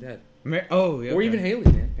American Dad. Oh, yeah. Or okay. even Haley,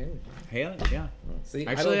 man. Haley. Haley. Yeah. See,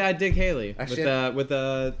 Actually, I dig Haley Actually, with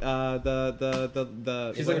the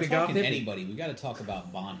She's She's like like the goth talking hippie. anybody. We got to talk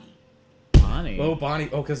about Bonnie. Bonnie. Oh, Bonnie.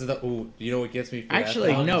 Oh, because of the. Oh, you know what gets me? For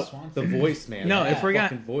Actually, that? no. The voice, man. No, That if we're gonna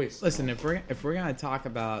fucking voice. listen, if we're gonna talk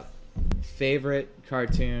about favorite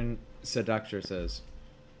cartoon seductresses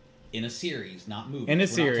In a series, not movies. in We're a not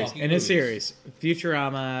series, talking in a movies. series,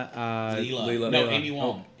 Futurama, Leela. Leela. No, Amy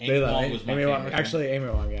Wong. Oh, Amy Leela. Wong was my Amy Wong. favorite. Actually, Amy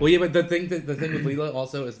Wong. Yeah. Well, yeah, but the thing with Leela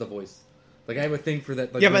also is the voice. Like I have a thing for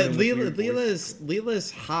that. Like, Yeah, but women with weird voices.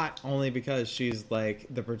 Leela's hot only because she's like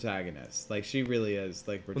the protagonist. Like she really is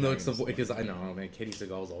like Well, no, it's protagonist. the because I know, man. Katie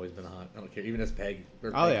Seagal's always been hot. I don't care, even as Peg. Or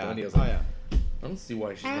Oh Peg yeah, Bundy, I was oh like, yeah. I don't see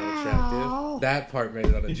why she's not attractive. That part made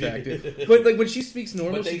it unattractive. But like when she speaks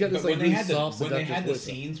normal, But, they, she got this but like when they really had the soft, when they seductive had the voice.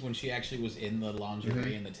 scenes when she actually was in the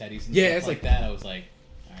lingerie and the teddies and Yeah, stuff it's like like- that, I was like,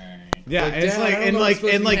 all right. Yeah, Like, and it's Dad, like I don't and know what's like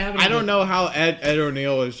supposed and to be like happening I don't here. know how Ed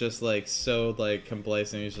O'Neill was just like so like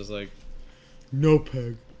complacent. He's just like, no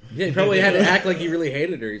Peg. Yeah, he probably had to act like he really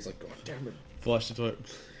hated her. He's like, God damn it. Flush the toilet.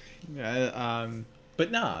 Yeah, but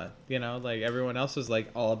nah, you know, like everyone else was like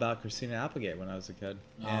all about Christina Applegate when I was a kid,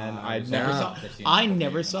 and I was never always saw. about Christina I Applegate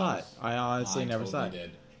never when saw it. I honestly never saw it. totally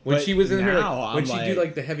did. When But she was in her, now when I'm she like- do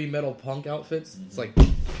like the heavy metal punk outfits, it's like,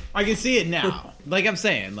 I can see it now. Like I'm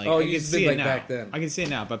saying, like Oh, I you can just mean, see it like, now. back then. I can see it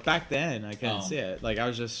now, but back then I couldn't Oh. see it. Like I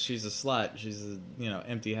was just, she's a slut. She's a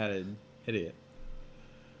empty-headed idiot.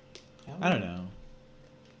 I don't know.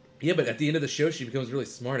 yeah, but at the end of the show, she becomes really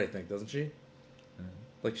smart. I think, doesn't she?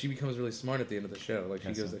 Like she becomes really smart at the end of the show. Like she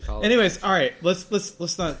Guess goes so. to college. Anyways, all right, let's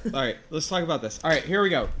not. All right, let's talk about this. All right, here we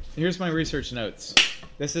go. Here's my research notes.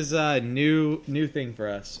 This is a new thing for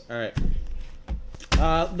us. All right.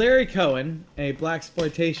 Larry Cohen, a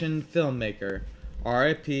blaxploitation filmmaker,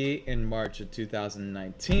 R.I.P. in March of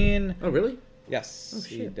 2019. Oh, really? Yes, Oh,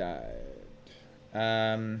 he shit. died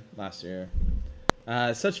last year.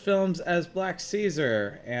 Such films as Black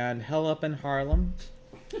Caesar and Hell Up in Harlem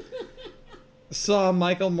saw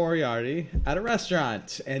Michael Moriarty at a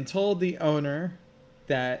restaurant and told the owner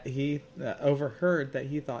that he overheard that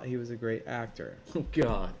he thought he was a great actor. Oh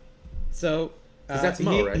God. So 'Cause that's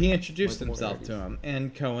Mo, right? he introduced Michael himself to Moriarty. him,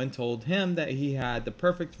 and Cohen told him that he had the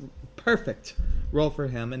perfect role for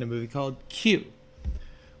him in a movie called Q,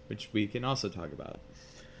 which we can also talk about.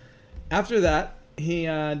 After that, he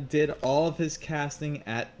did all of his casting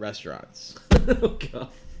at restaurants. Oh God.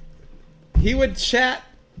 He would chat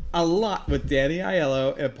a lot with Danny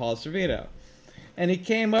Aiello and Paul Sorvino, and he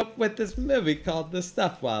came up with this movie called The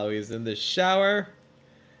Stuff while he was in the shower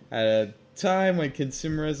at a time when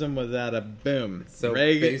consumerism was at a boom. So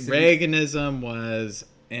basically- Reaganism was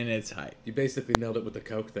in its height, You basically nailed it with the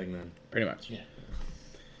Coke thing, then. pretty much. Yeah.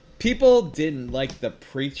 People didn't like the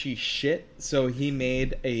preachy shit, so he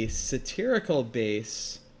made a satirical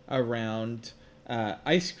base around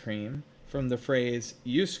ice cream from the phrase,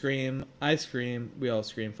 you scream, I scream, we all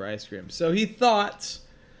scream for ice cream. So he thought,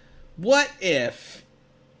 what if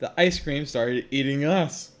the ice cream started eating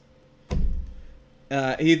us?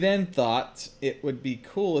 He then thought it would be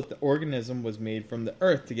cool if the organism was made from the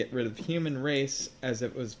earth to get rid of the human race as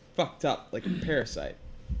it was fucked up like a parasite.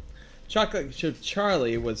 Chocolate Chip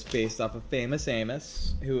Charlie was based off of Famous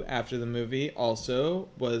Amos, who after the movie also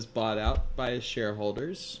was bought out by his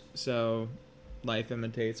shareholders. So life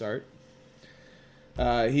imitates art.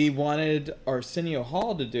 He wanted Arsenio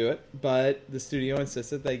Hall to do it, but the studio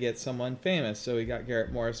insisted they get someone famous, so he got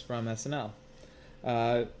Garrett Morris from SNL.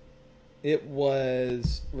 It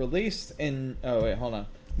was released in... Oh, wait, hold on.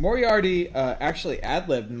 Moriarty actually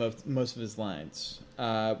ad-libbed most of his lines,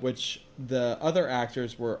 which the other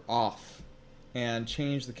actors were off, and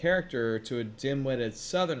changed the character to a dim-witted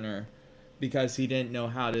southerner because he didn't know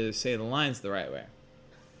how to say the lines the right way.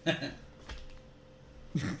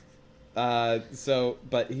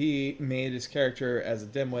 But he made his character as a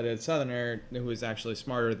dim-witted southerner who was actually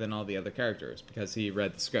smarter than all the other characters because he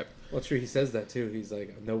read the script. Well, true. He says that too. He's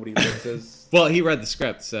like, nobody looks as. Well, he read the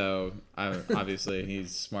script, so obviously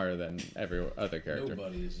he's smarter than every other character.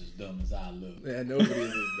 Nobody is as dumb as I look. Yeah,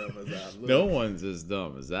 nobody's as dumb as I look. No one's as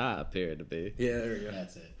dumb as I appear to be. Yeah, there we go.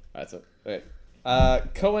 That's it. That's it.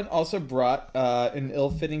 Right. Cohen also brought an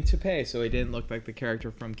ill-fitting toupee, so he didn't look like the character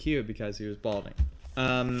from Q because he was balding.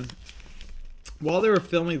 While they were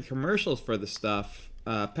filming the commercials for the stuff,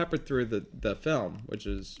 peppered through the film, which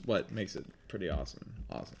is what makes it pretty awesome.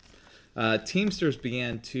 Teamsters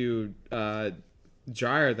began to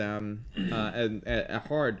gyre them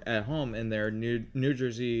hard at home in their New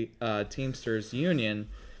Jersey Teamsters Union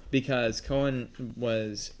because Cohen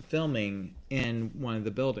was filming in one of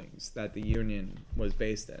the buildings that the union was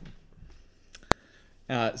based in.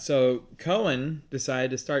 So Cohen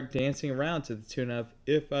decided to start dancing around to the tune of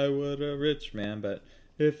 "If I Were a Rich Man," but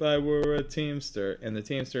 "If I Were a Teamster," and the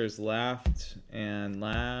Teamsters laughed and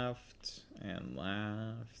laughed and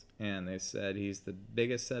laughed and they said he's the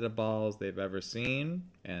biggest set of balls they've ever seen,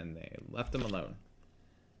 and they left him alone.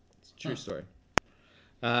 It's a true story.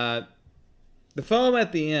 The film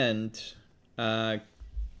at the end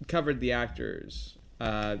covered the actors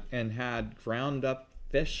and had ground up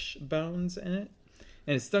fish bones in it.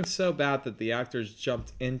 And it stunk so bad that the actors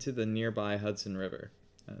jumped into the nearby Hudson River.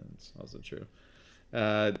 That's also true.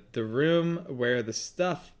 The room where the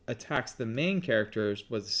stuff attacks the main characters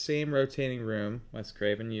was the same rotating room Wes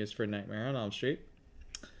Craven used for Nightmare on Elm Street.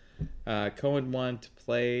 Cohen wanted to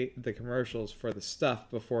play the commercials for the stuff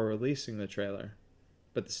before releasing the trailer,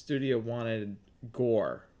 but the studio wanted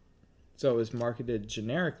gore, so it was marketed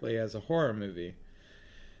generically as a horror movie.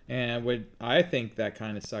 And I think that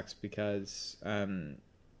kind of sucks because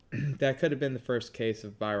that could have been the first case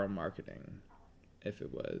of viral marketing. If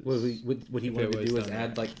it was, what he wanted to do is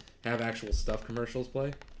add have actual stuff commercials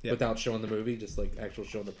play without showing the movie, just like actual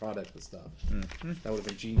showing the product and stuff. Mm-hmm. That would have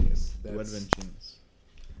been genius. That would have been genius.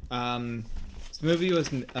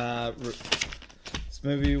 This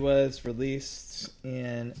movie was released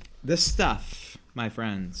in This Stuff, my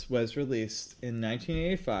friends, was released in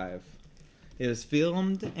 1985. It was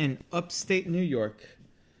filmed in upstate New York,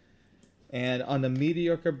 and on the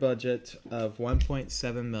mediocre budget of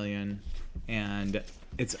 $1.7 million. And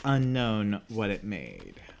it's unknown what it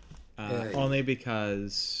made. Only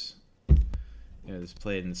because it was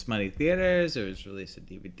played in smutty theaters, it was released on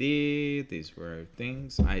DVD. These were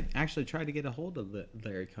things. I actually tried to get a hold of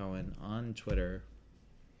Larry Cohen on Twitter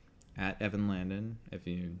at Evan Landon, if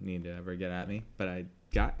you need to ever get at me. But I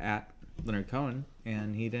got at Leonard Cohen,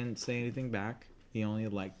 and he didn't say anything back. He only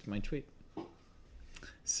liked my tweet.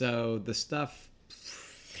 So the stuff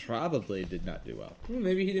probably did not do well.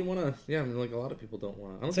 Maybe he didn't want to. Yeah, I mean, like a lot of people don't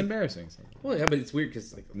want to. It's embarrassing. Well, yeah, but it's weird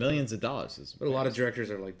because like millions of dollars is. But a lot of directors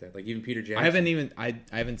are like that. Like even Peter Jackson. I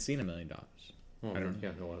haven't seen $1 million. Well, I don't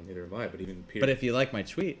know neither have I. But even Peter. But if you like my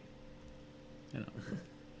tweet, you know.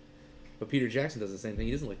 But Peter Jackson does the same thing.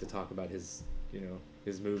 He doesn't like to talk about his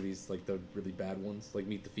movies, like the really bad ones, like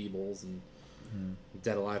Meet the Feebles and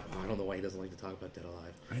Dead Alive. Oh, I don't know why he doesn't like to talk about Dead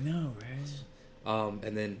Alive. I know, right?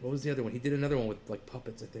 And then what was the other one? He did another one with like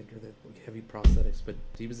puppets, I think, or like heavy prosthetics. But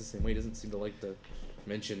he was the same way. He doesn't seem to like to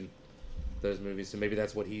mention those movies. So maybe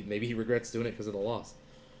that's what maybe he regrets doing it because of the loss.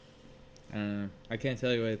 I can't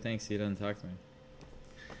tell you what he thinks. He doesn't talk to me.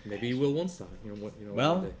 Maybe he will once time.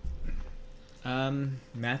 Well,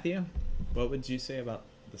 Matthew, what would you say about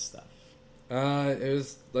the stuff? It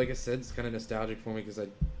was, like I said, it's kind of nostalgic for me because I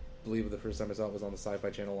believe the first time I saw it was on the Sci-Fi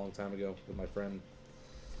Channel a long time ago with my friend.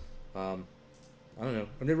 I don't know.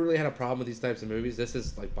 I've never really had a problem with these types of movies. This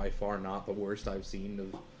is like by far not the worst I've seen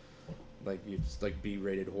of like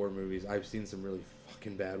B-rated horror movies. I've seen some really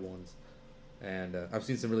fucking bad ones, and I've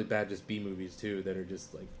seen some really bad just B movies too that are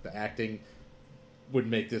just like the acting would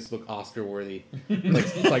make this look Oscar worthy, like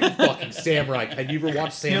fucking Samurai. Have you ever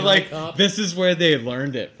watched Samurai Cop? This is where they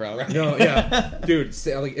learned it from. No, yeah, dude.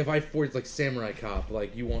 Like if I forged like Samurai Cop,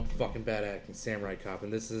 like you want fucking bad acting, Samurai Cop,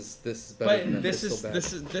 and this is better. But than this so bad.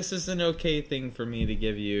 this is an okay thing for me to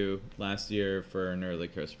give you last year for an early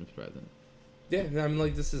Christmas present. Yeah, I mean,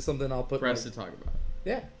 like this is something I'll put for us to talk about.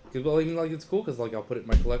 Yeah, because well, even like it's cool because like I'll put it in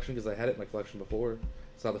my collection because I had it in my collection before.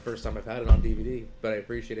 It's not the first time I've had it on DVD, but I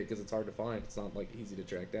appreciate it because it's hard to find. It's not like easy to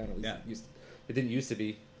track down. At least it didn't used to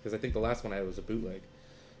be because I think the last one I had was a bootleg,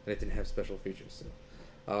 and it didn't have special features.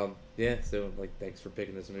 So, so like thanks for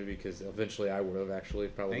picking this movie because eventually I would have actually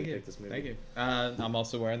probably picked this movie. Thank you. I'm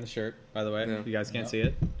also wearing the shirt, by the way. Yeah. You guys can't see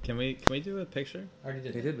it. Can we do a picture? I already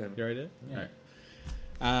did. He did, man. You already did? Yeah.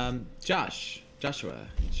 All right. Joshua.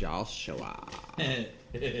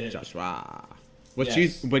 What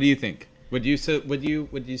do you think? Would you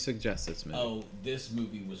suggest this movie? Oh, this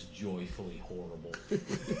movie was joyfully horrible.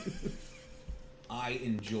 I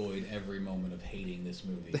enjoyed every moment of hating this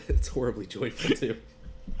movie. It's horribly joyful too.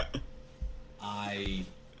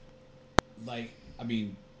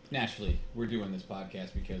 Naturally, we're doing this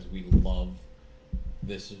podcast because we love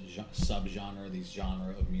this subgenre, these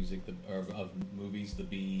genre of music, of movies, the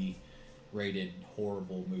B-rated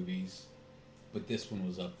horrible movies. But this one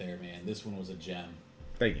was up there, man. This one was a gem.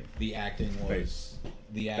 Thank you. The acting was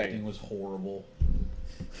horrible.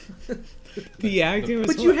 The acting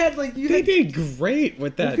was. But they did great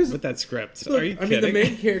with that script. Look, Are you kidding? The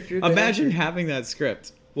main character. Imagine having that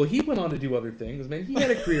script. Well, he went on to do other things, man. He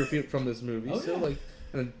had a career from this movie. Oh, so yeah.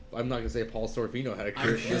 and I'm not gonna say Paul Sorvino had a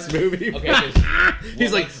career from this movie. Okay,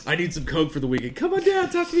 He's like, I need some coke for the weekend. Come on down,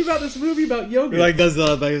 talk to me about this movie about yoga. Like does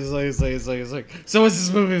the like. So what's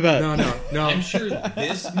this movie about? No. I'm sure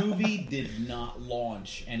this movie did not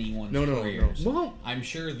launch anyone's careers. No. I'm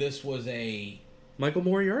sure this was a Michael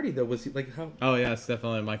Moriarty though, was he like how? Oh yeah, it's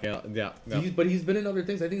definitely Michael. Yeah. But he's been in other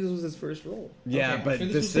things. I think this was his first role. Yeah, Okay, I'm but sure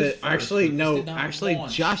this this was his is first, actually but this no. did not Actually,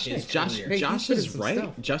 launch Josh his Josh career. Hey, he's Josh been in is some right.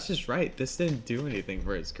 stuff. Josh is right. This didn't do anything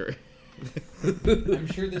for his career. I'm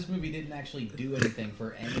sure this movie didn't actually do anything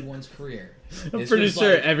for anyone's career. I'm This pretty was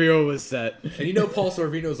sure like- everyone was set. And you know, Paul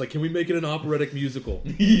Sorvino's like, can we make it an operatic musical?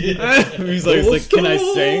 he's like, can I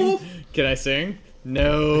sing? Can I sing?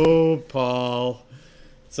 No, Paul.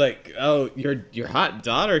 It's like, oh, your hot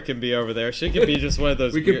daughter can be over there. She could be just one of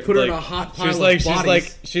those. We could weird- put her in like, a hot pile she's of like,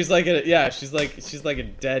 bodies. she's like a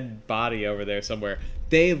dead body over there somewhere.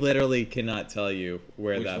 They literally cannot tell you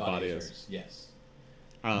where Which that body is is. hers, yes.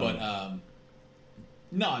 But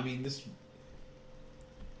No, I mean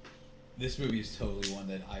this movie is totally one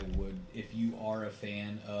that I would, if you are a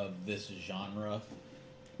fan of this genre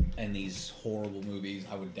and these horrible movies,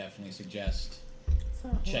 I would definitely suggest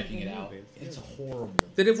checking it out. It's horrible.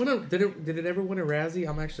 Did it ever win a Razzie?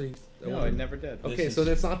 I'm actually. no, it never did. Okay, This so is-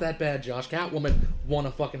 it's not that bad, Josh. Catwoman won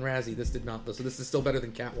a fucking Razzie. This did not, though. So this is still better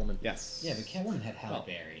than Catwoman. Yes. Yeah, but Catwoman had Halle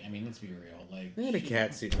Berry. I mean, let's be real. Like, They had a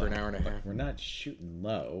cat suit for an hour and a half. We're not shooting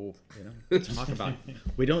low. We don't talk about.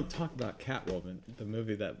 We don't talk about Catwoman, the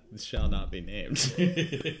movie that shall not be named.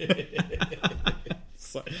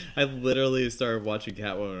 So, I literally started watching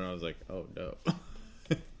Catwoman, and I was like, "Oh no!"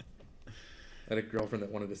 I had a girlfriend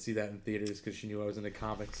that wanted to see that in theaters because she knew I was into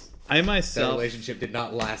comics. I That myself, relationship did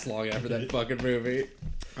not last long after that fucking movie.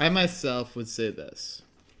 would say this: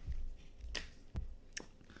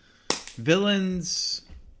 Villains.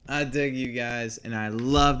 I dig you guys, and I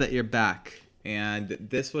love that you're back. And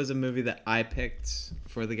this was a movie that I picked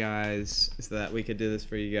for the guys so that we could do this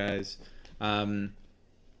for you guys.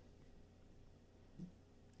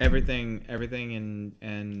 Everything,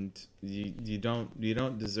 and you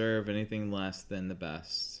don't deserve anything less than the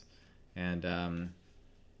best. And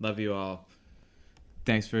love you all.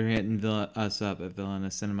 Thanks for hitting us up at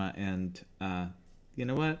Villainous Cinema. And you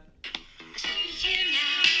know what?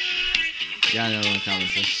 Yeah, I know in the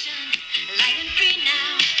comments. Light and free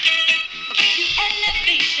now. The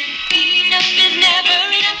elevation. Enough is never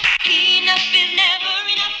enough. Enough is never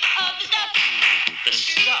enough of the stuff. The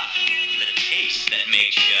stuff, the taste that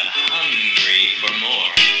makes you hungry for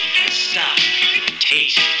more. The stuff,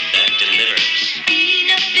 taste